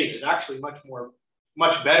nonlinear gradient is actually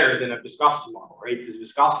much better than a viscosity model, right? Because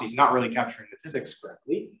viscosity is not really capturing the physics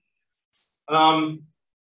correctly.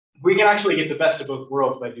 We can actually get the best of both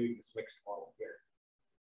worlds by doing this mixed model here.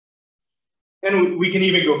 And we can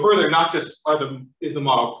even go further, not just is the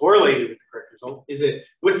model correlated with the correct result,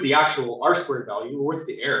 what's the actual R² value, or what's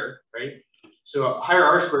the error, right? So a higher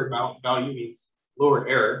R² value means lower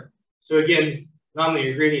error. So again,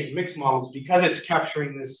 nonlinear gradient mixed models, because it's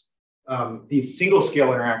capturing these single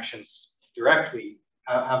scale interactions directly,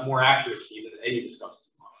 have more accuracy than any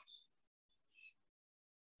viscosity models.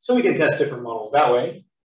 So we can test different models that way.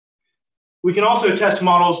 We can also test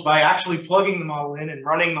models by actually plugging the model in and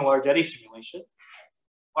running the large eddy simulation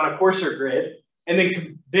on a coarser grid, and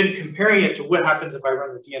then comparing it to what happens if I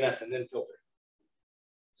run the DNS and then filter.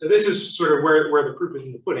 So this is sort of where the proof is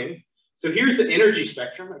in the pudding. So here's the energy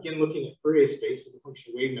spectrum, again looking at Fourier space as a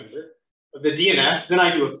function of wave number of the DNS. Then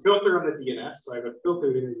I do a filter on the DNS, so I have a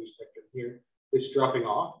filtered energy spectrum here that's dropping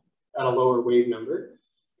off at a lower wave number.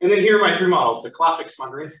 And then here are my three models, the classic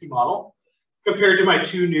Smagorinsky model, compared to my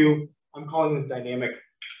two new, I'm calling them dynamic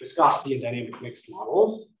viscosity and dynamic mixed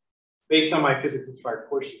models, based on my physics-inspired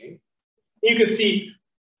portioning. You can see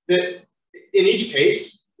that in each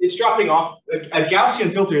case, it's dropping off. A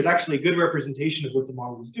Gaussian filter is actually a good representation of what the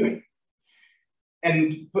model is doing.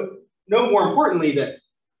 But note more importantly that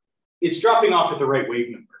it's dropping off at the right wave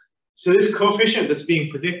number. So this coefficient that's being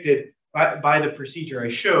predicted by the procedure I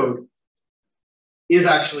showed is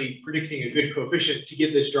actually predicting a good coefficient to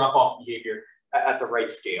get this drop-off behavior at the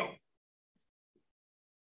right scale.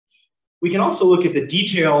 We can also look at the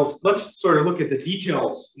details. Let's sort of look at the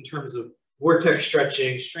details in terms of vortex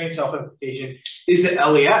stretching, strain self-amplification. Is the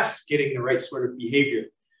LES getting the right sort of behavior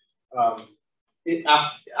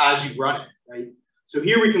as you run it, right? So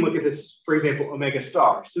here we can look at this, for example, omega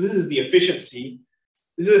star. So this is the efficiency.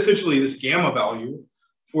 This is essentially this gamma value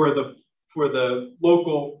for the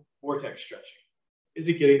local vortex stretching. Is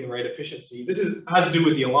it getting the right efficiency? This has to do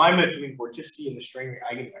with the alignment between vorticity and the strain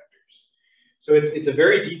eigenvectors. So it's a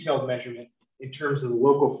very detailed measurement in terms of the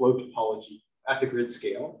local flow topology at the grid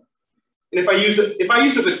scale. And if I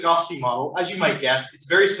use a viscosity model, as you might guess, it's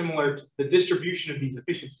very similar to the distribution of these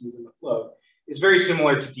efficiencies in the flow is very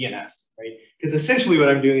similar to DNS, right? Because essentially what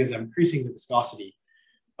I'm doing is I'm increasing the viscosity.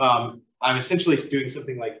 I'm essentially doing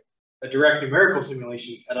something like a direct numerical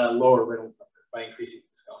simulation at a lower Reynolds number by increasing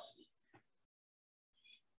viscosity.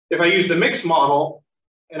 If I use the mixed model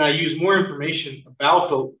and I use more information about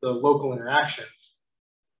the local interactions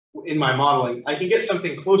in my modeling, I can get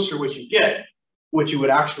something closer to what you would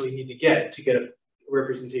actually need to get a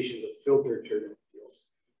representation of the filtered turbulent field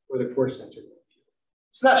or the coarse turbulent field.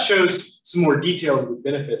 So that shows some more details of the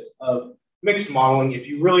benefits of mixed modeling if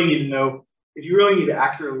you really need to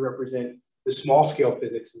accurately represent the small scale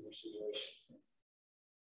physics in your simulation.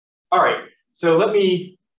 All right, so let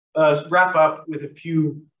me wrap up with a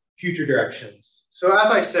few future directions. So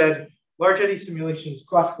as I said, large eddy simulations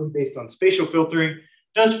classically based on spatial filtering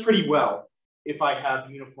does pretty well if I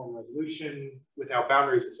have uniform resolution without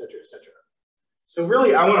boundaries, et cetera, et cetera. So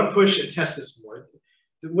really, I want to push and test this more.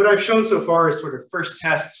 What I've shown so far is sort of first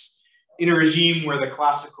tests in a regime where the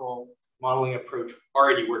classical modeling approach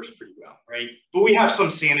already works pretty well, right? But we have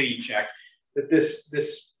some sanity check that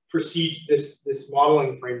this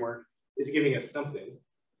modeling framework is giving us something.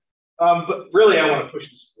 But really, I want to push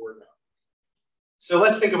this forward now. So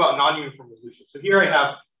let's think about non-uniform resolution. So here I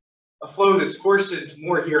have a flow that's coarsened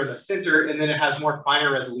more here in the center, and then it has more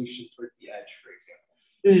finer resolution towards the edge, for example.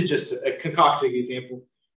 This is just a concocted example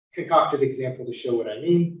to show what I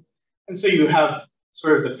mean. And so you have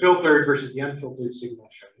sort of the filtered versus the unfiltered signal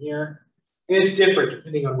shown here. And it's different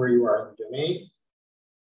depending on where you are in the domain.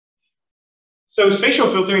 So spatial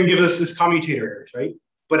filtering gives us this commutator errors, right?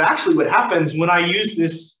 But actually what happens when I use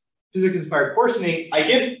this physics-inspired coarsening, I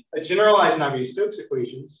get a generalized Navier-Stokes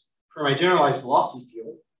equations for my generalized velocity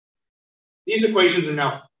field. These equations are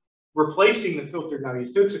now replacing the filtered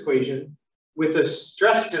Navier-Stokes equation with a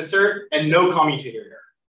stress tensor and no commutator error.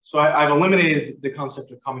 So I've eliminated the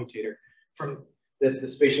concept of commutator from that the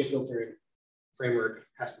spatial filtering framework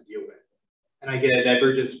has to deal with. And I get a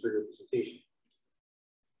divergence free representation.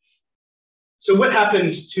 So what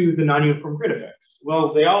happened to the non-uniform grid effects?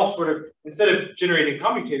 Well, they all sort of, instead of generating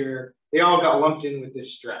commutator error, they all got lumped in with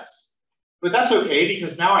this stress. But that's okay,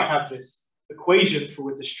 because now I have this equation for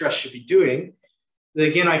what the stress should be doing. Then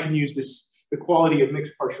again, I can use this equality of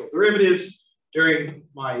mixed partial derivatives during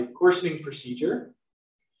my coarsening procedure.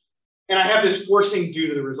 And I have this forcing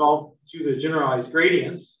due to the generalized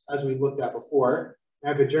gradients, as we looked at before. I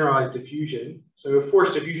have a generalized diffusion. So a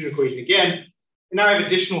forced diffusion equation again. And now I have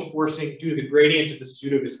additional forcing due to the gradient of the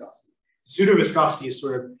pseudo-viscosity. Pseudo-viscosity is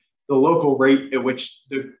sort of the local rate at which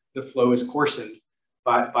the flow is coarsened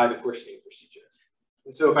by the coarsening procedure.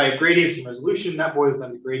 And so if I have gradients in resolution, that boils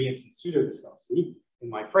down to gradients in pseudo-viscosity in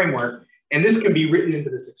my framework. And this can be written into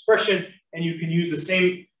this expression, and you can use the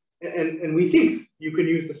same, and we think you can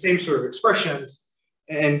use the same sort of expressions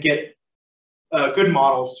and get good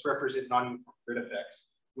models to represent non-uniform grid effects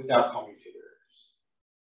without commutator errors.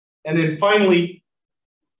 And then finally,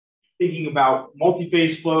 thinking about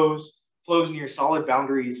multi-phase flows near solid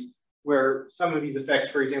boundaries, where some of these effects,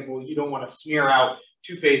 for example, you don't want to smear out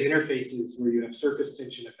two-phase interfaces where you have surface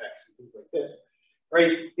tension effects and things like this,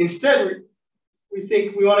 right? Instead, we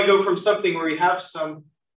think we want to go from something where we have some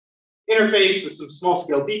interface with some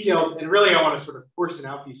small-scale details, and really I want to sort of coarsen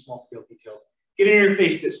out these small-scale details, get an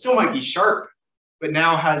interface that still might be sharp, but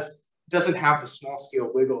now doesn't have the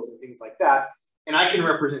small-scale wiggles and things like that. And I can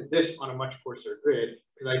represent this on a much coarser grid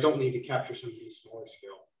because I don't need to capture some of these smaller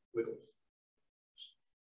scale wiggles.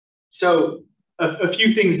 So a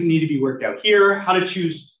few things that need to be worked out here: how to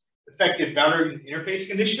choose effective boundary and interface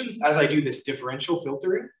conditions as I do this differential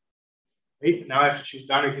filtering. Right? Now I have to choose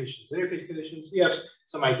boundary conditions, interface conditions. We have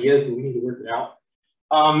some ideas, but we need to work it out.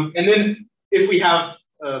 And then if we have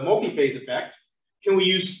a multi-phase effect, can we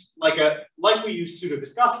use like we use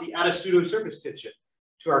pseudo-viscosity, add a pseudo-surface tension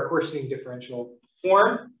to our coarsening differential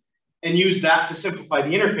form, and use that to simplify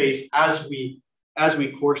the interface as we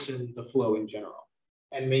coarsen the flow in general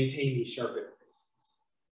and maintain these sharp interfaces.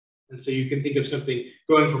 And so you can think of something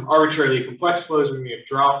going from arbitrarily complex flows where we have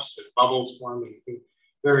drops and bubbles forming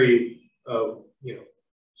very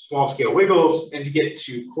small scale wiggles, and to get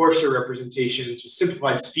to coarser representations with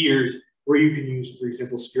simplified spheres where you can use, for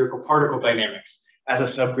example, spherical particle dynamics as a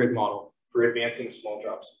subgrid model for advancing small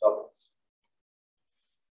drops and bubbles.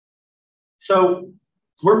 So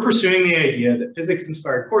we're pursuing the idea that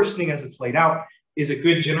physics-inspired coarsening, as it's laid out, is a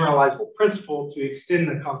good generalizable principle to extend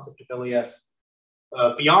the concept of LES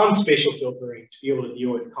beyond spatial filtering to be able to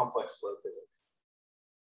deal with complex flow physics.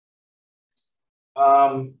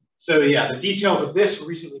 So yeah, the details of this were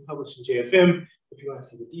recently published in JFM, if you want to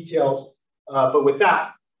see the details. But with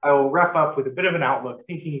that, I will wrap up with a bit of an outlook,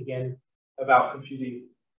 thinking again about computing,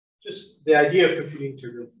 just the idea of computing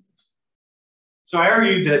turbulence. So I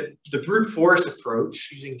argued that the brute force approach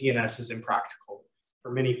using DNS is impractical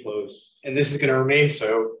for many flows, and this is going to remain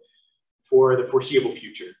so for the foreseeable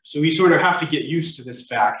future. So we sort of have to get used to this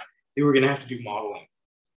fact that we're going to have to do modeling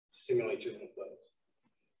to simulate turbulent flows.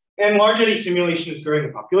 And large eddy simulation is growing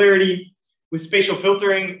in popularity. With spatial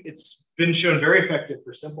filtering, it's been shown very effective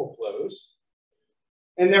for simple flows.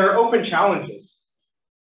 And there are open challenges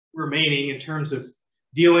remaining in terms of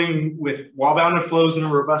dealing with wall-bounded flows in a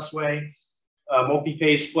robust way,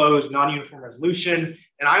 multi-phase flows, non-uniform resolution,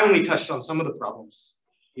 and I only touched on some of the problems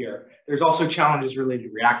here. There's also challenges related to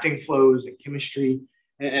reacting flows and chemistry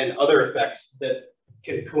and other effects that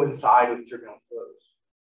can coincide with turbulent flows.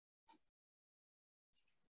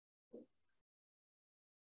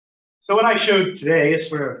 So what I showed today is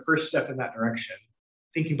sort of a first step in that direction,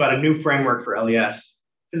 thinking about a new framework for LES,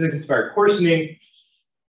 physics-inspired coarsening.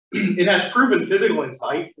 It has proven physical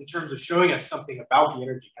insight in terms of showing us something about the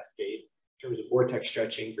energy cascade, in terms of vortex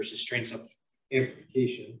stretching versus strain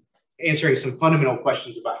amplification, answering some fundamental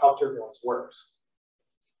questions about how turbulence works.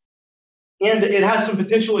 And it has some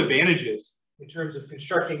potential advantages in terms of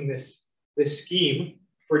constructing this scheme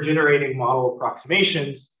for generating model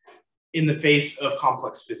approximations in the face of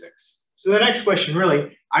complex physics. So the next question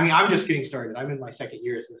really, I mean, I'm just getting started. I'm in my second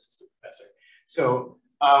year as an assistant professor. So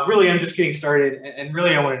really, I'm just getting started, and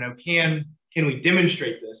really I want to know, can we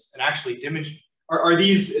demonstrate this and actually demonstrate, are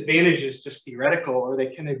these advantages just theoretical, or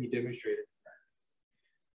can they be demonstrated?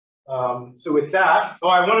 So with that,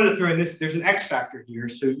 I wanted to throw in this, there's an X factor here.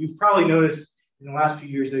 So you've probably noticed in the last few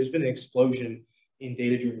years, there's been an explosion in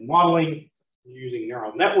data-driven modeling, using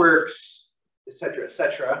neural networks, et cetera, et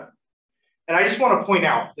cetera. And I just want to point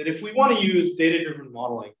out that if we want to use data-driven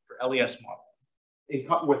modeling for LES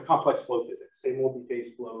modeling with complex flow physics, say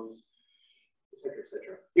multi-phase flows, et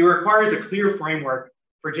cetera, it requires a clear framework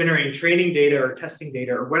for generating training data or testing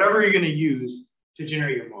data or whatever you're going to use to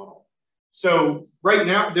generate your model. So right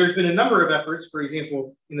now, there's been a number of efforts, for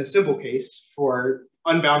example, in the simple case for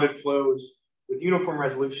unbounded flows with uniform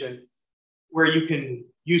resolution, where you can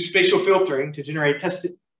use spatial filtering to generate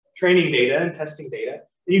training data and testing data,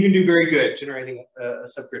 and you can do very good generating a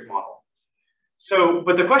subgrid model. So,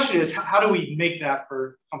 but the question is, how do we make that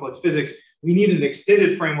for complex physics? We need an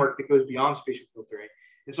extended framework that goes beyond spatial filtering.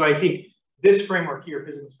 And so I think this framework here,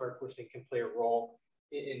 physics-inspired forcing, can play a role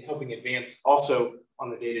in helping advance also on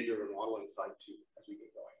the data-driven modeling side too, as we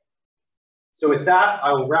get going. So with that,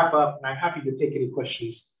 I will wrap up, and I'm happy to take any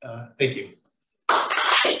questions. Thank you.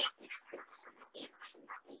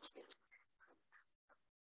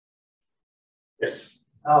 Yes.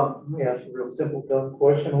 Let me ask a real simple, dumb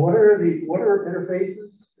question. What are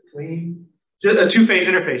interfaces between? Just a two-phase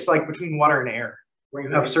interface, like between water and air, where you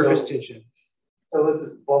have surface tension. So this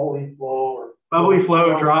is bubbly flow or bubbly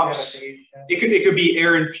flow drops. It could be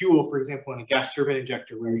air and fuel, for example, in a gas turbine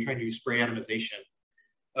injector, where you're trying to do spray atomization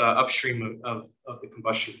upstream of the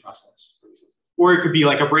combustion process, for example. Or it could be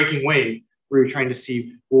like a breaking wave, where you're trying to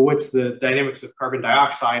see, well, what's the dynamics of carbon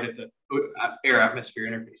dioxide at the air-atmosphere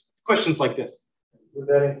interface? Questions like this. Would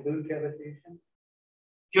that include cavitation?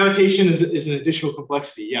 Cavitation is an additional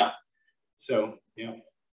complexity, yeah. So, yeah,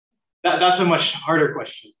 that's a much harder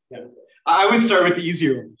question. Yeah. I would start with the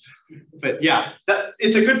easier ones. But yeah,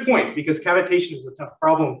 it's a good point, because cavitation is a tough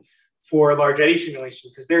problem for large eddy simulation,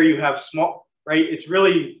 because there you have small, right? It's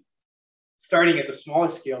really starting at the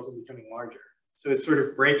smallest scales and becoming larger. So it's sort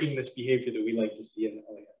of breaking this behavior that we like to see in the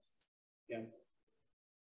LES. Yeah.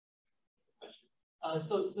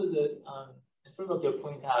 In front of your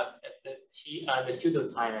point out the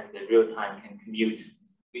pseudo time and the real time can commute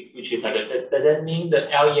with each other. Does that mean the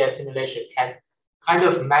LES simulation can kind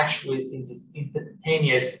of match with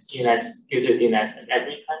instantaneous DNS, future DNS at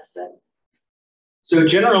every time step? So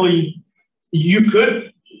generally, you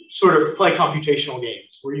could sort of play computational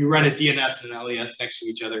games where you run a DNS and an LES next to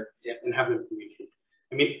each other and have them communicate.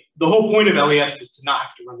 I mean, the whole point of LES is to not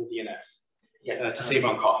have to run the DNS to save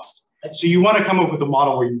on cost. So you want to come up with a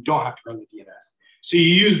model where you don't have to run the DNS. So you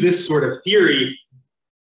use this sort of theory,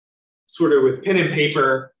 sort of with pen and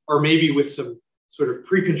paper, or maybe with some sort of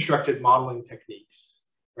pre-constructed modeling techniques,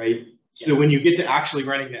 right? Yeah. So when you get to actually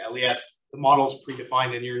running the LES, the model's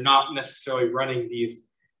predefined, and you're not necessarily running these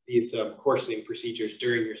coursing procedures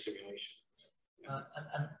during your simulation.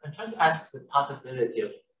 I'm trying to ask the possibility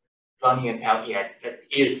of running an LES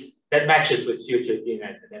that matches with future DNS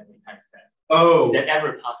at every time step. Oh, is that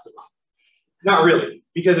ever possible? Not really,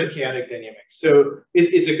 because of chaotic dynamics. So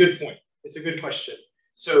it's a good point. It's a good question.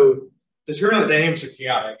 So the turbulent dynamics are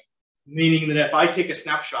chaotic, meaning that if I take a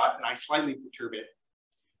snapshot and I slightly perturb it,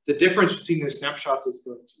 the difference between those snapshots is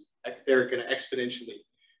they're going to exponentially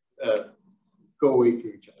go away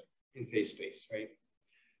from each other in phase space, right?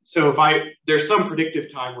 So there's some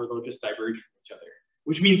predictive time where they'll just diverge from each other,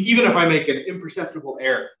 which means even if I make an imperceptible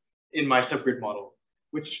error in my subgrid model,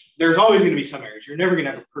 which there's always going to be some errors, you're never going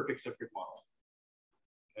to have a perfect subgrid model.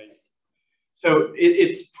 Okay? So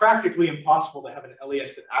it's practically impossible to have an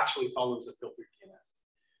LES that actually follows a filtered DNS.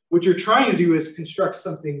 What you're trying to do is construct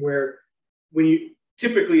something where when you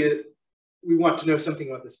typically, we want to know something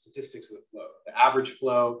about the statistics of the flow, the average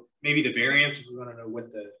flow, maybe the variance if we want to know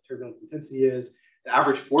what the turbulence intensity is, the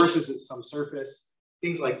average forces at some surface,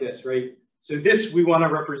 things like this, right? So this, we want to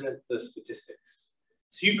represent the statistics.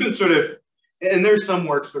 So you can sort of, and there's some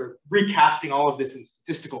work sort of recasting all of this in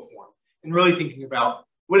statistical form and really thinking about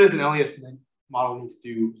what does an LES model need to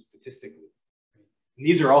do statistically? And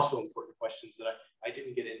these are also important questions that I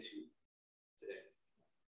didn't get into today.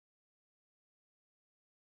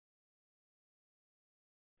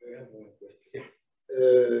 I have one question.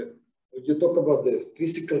 When you talk about the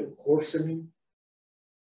physical coarsening,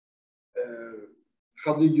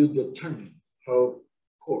 how do you determine how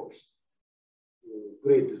coarse your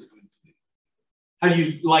grade is going to be? How do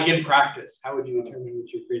you, like in practice, how would you determine what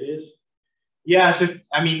your grid is? Yeah, so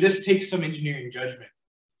I mean, this takes some engineering judgment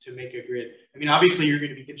to make a grid. I mean, obviously you're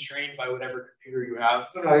going to be constrained by whatever computer you have.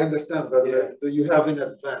 No, I understand, but do you have in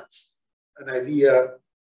advance an idea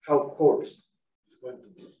how coarse it's going to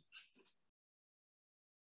be?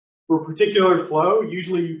 For a particular flow,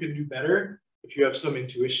 usually you can do better if you have some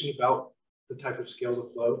intuition about the type of scales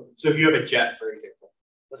of flow. So if you have a jet, for example,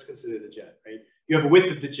 let's consider the jet, right? You have a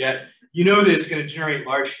width of the jet, you know that it's going to generate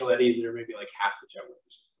large scale eddies that are maybe like half the jet width.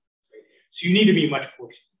 Right? So you need to be much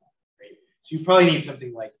coarser than that, right? So you probably need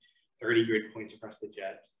something like 30 grid points across the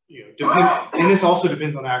jet. You know, and this also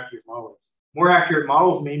depends on accurate models. More accurate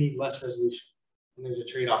models may need less resolution, and there's a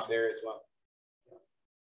trade-off there as well.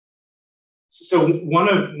 So one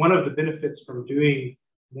of the benefits from doing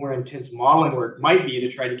more intense modeling work might be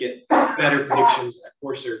to try to get better predictions at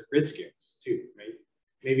coarser grid scales too, right?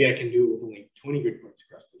 Maybe I can do it with only 20 grid points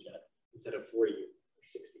across the jet instead of 40 or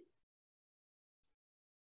 60.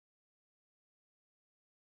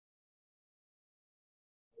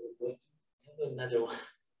 I have another one.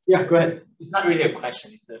 Yeah, go ahead. It's not really a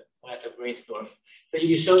question, it's like a brainstorm. So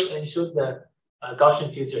you showed the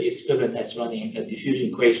Gaussian filter is equivalent as running a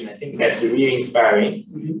diffusion equation. I think that's really inspiring.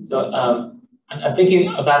 Mm-hmm. So I'm thinking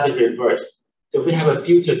about the reverse. So if we have a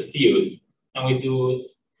filtered field and we do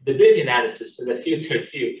stability analysis for the filtered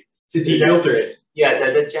field. To defilter it. Yeah,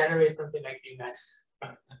 does it generate something like Emacs?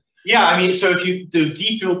 Yeah, I mean, so if you do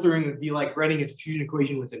defiltering, would be like writing a diffusion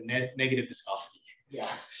equation with a negative viscosity.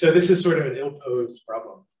 Yeah. So this is sort of an ill-posed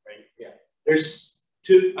problem, right? Yeah. There's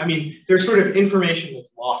sort of information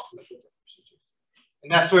that's lost in the filter procedures.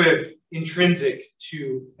 And that's sort of intrinsic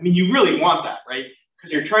to, I mean, you really want that, right?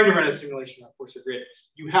 Because you're trying to run a simulation on coarser grid.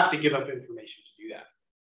 You have to give up information to do that.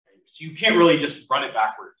 Right? So you can't really just run it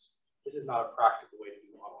backwards. This is not a practical way to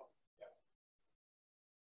do modeling.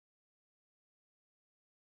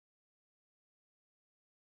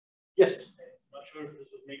 Yeah. Yes? I'm not sure if this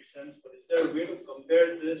would make sense, but is there a way to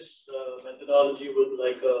compare this methodology with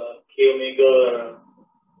like a K omega or a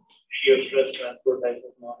shear stress transfer type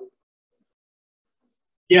of model?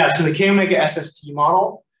 Yeah, so the K omega SST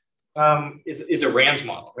model is a RANS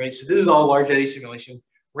model, right? So this is all large eddy simulation.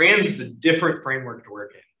 RANS is a different framework to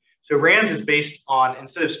work in. So RANS is based on,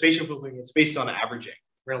 instead of spatial filtering, it's based on averaging,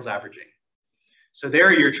 Reynolds averaging. So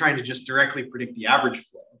there you're trying to just directly predict the average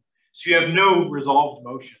flow. So you have no resolved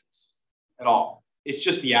motions at all. It's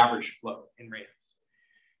just the average flow in RANS.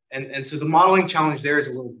 And so the modeling challenge there is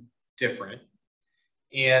a little different.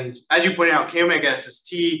 And as you pointed out, K omega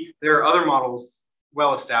SST, there are other models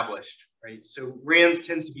well established, right? So RANS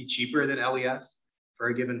tends to be cheaper than LES for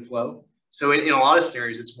a given flow. So in a lot of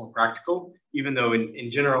scenarios, it's more practical, even though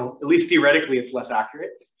in general, at least theoretically, it's less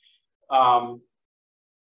accurate. So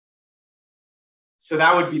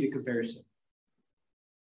that would be the comparison.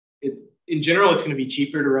 In general, it's going to be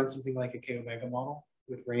cheaper to run something like a K omega model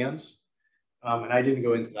with RANS. And I didn't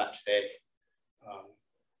go into that today.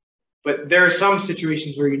 But there are some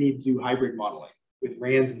situations where you need to do hybrid modeling with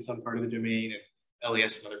RANS in some part of the domain and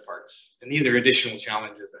LES in other parts. And these are additional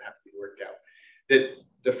challenges that have to be worked out that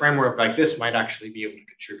the framework like this might actually be able to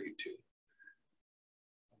contribute to.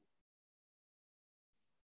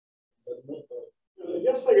 I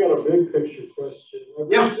guess I got a big picture question.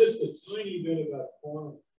 Yeah. Just a tiny bit about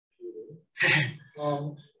quantum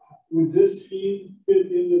computing. Would this feed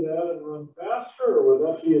fit into that and run faster, or would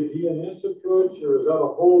that be a DNS approach, or is that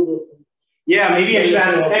a whole different? Yeah, maybe I should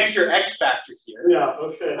add an extra X factor here. Yeah,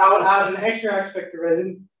 okay. I would add an extra X factor I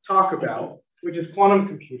didn't talk about, which is quantum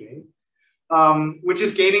computing, which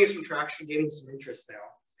is gaining some traction, gaining some interest now,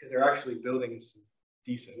 because they're actually building some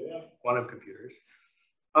decent quantum computers.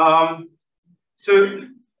 So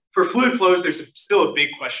for fluid flows, there's still a big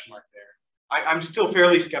question mark there. I'm still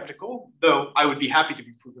fairly skeptical, though I would be happy to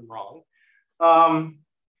be proven wrong,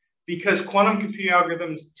 because quantum computing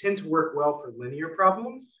algorithms tend to work well for linear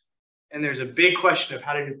problems, and there's a big question of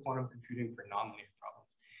how to do quantum computing for nonlinear problems.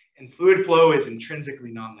 And fluid flow is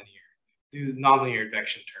intrinsically nonlinear through the nonlinear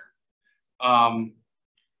advection term.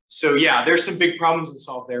 So yeah, there's some big problems to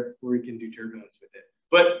solve there before we can do turbulence with it.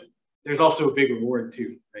 But there's also a big reward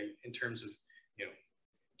too, right? In terms of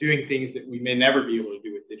doing things that we may never be able to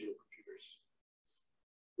do with digital computers.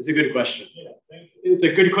 It's a good question. Yeah, thank you. It's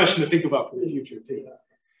a good question to think about for the future too. Yeah.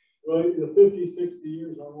 Well, the 50, 60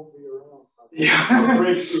 years I won't be around. Yeah.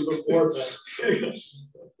 Breakthrough before that.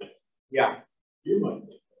 Yeah. You might.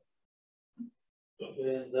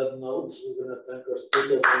 Okay, on that note, we're going to thank our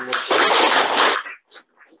speaker one more time.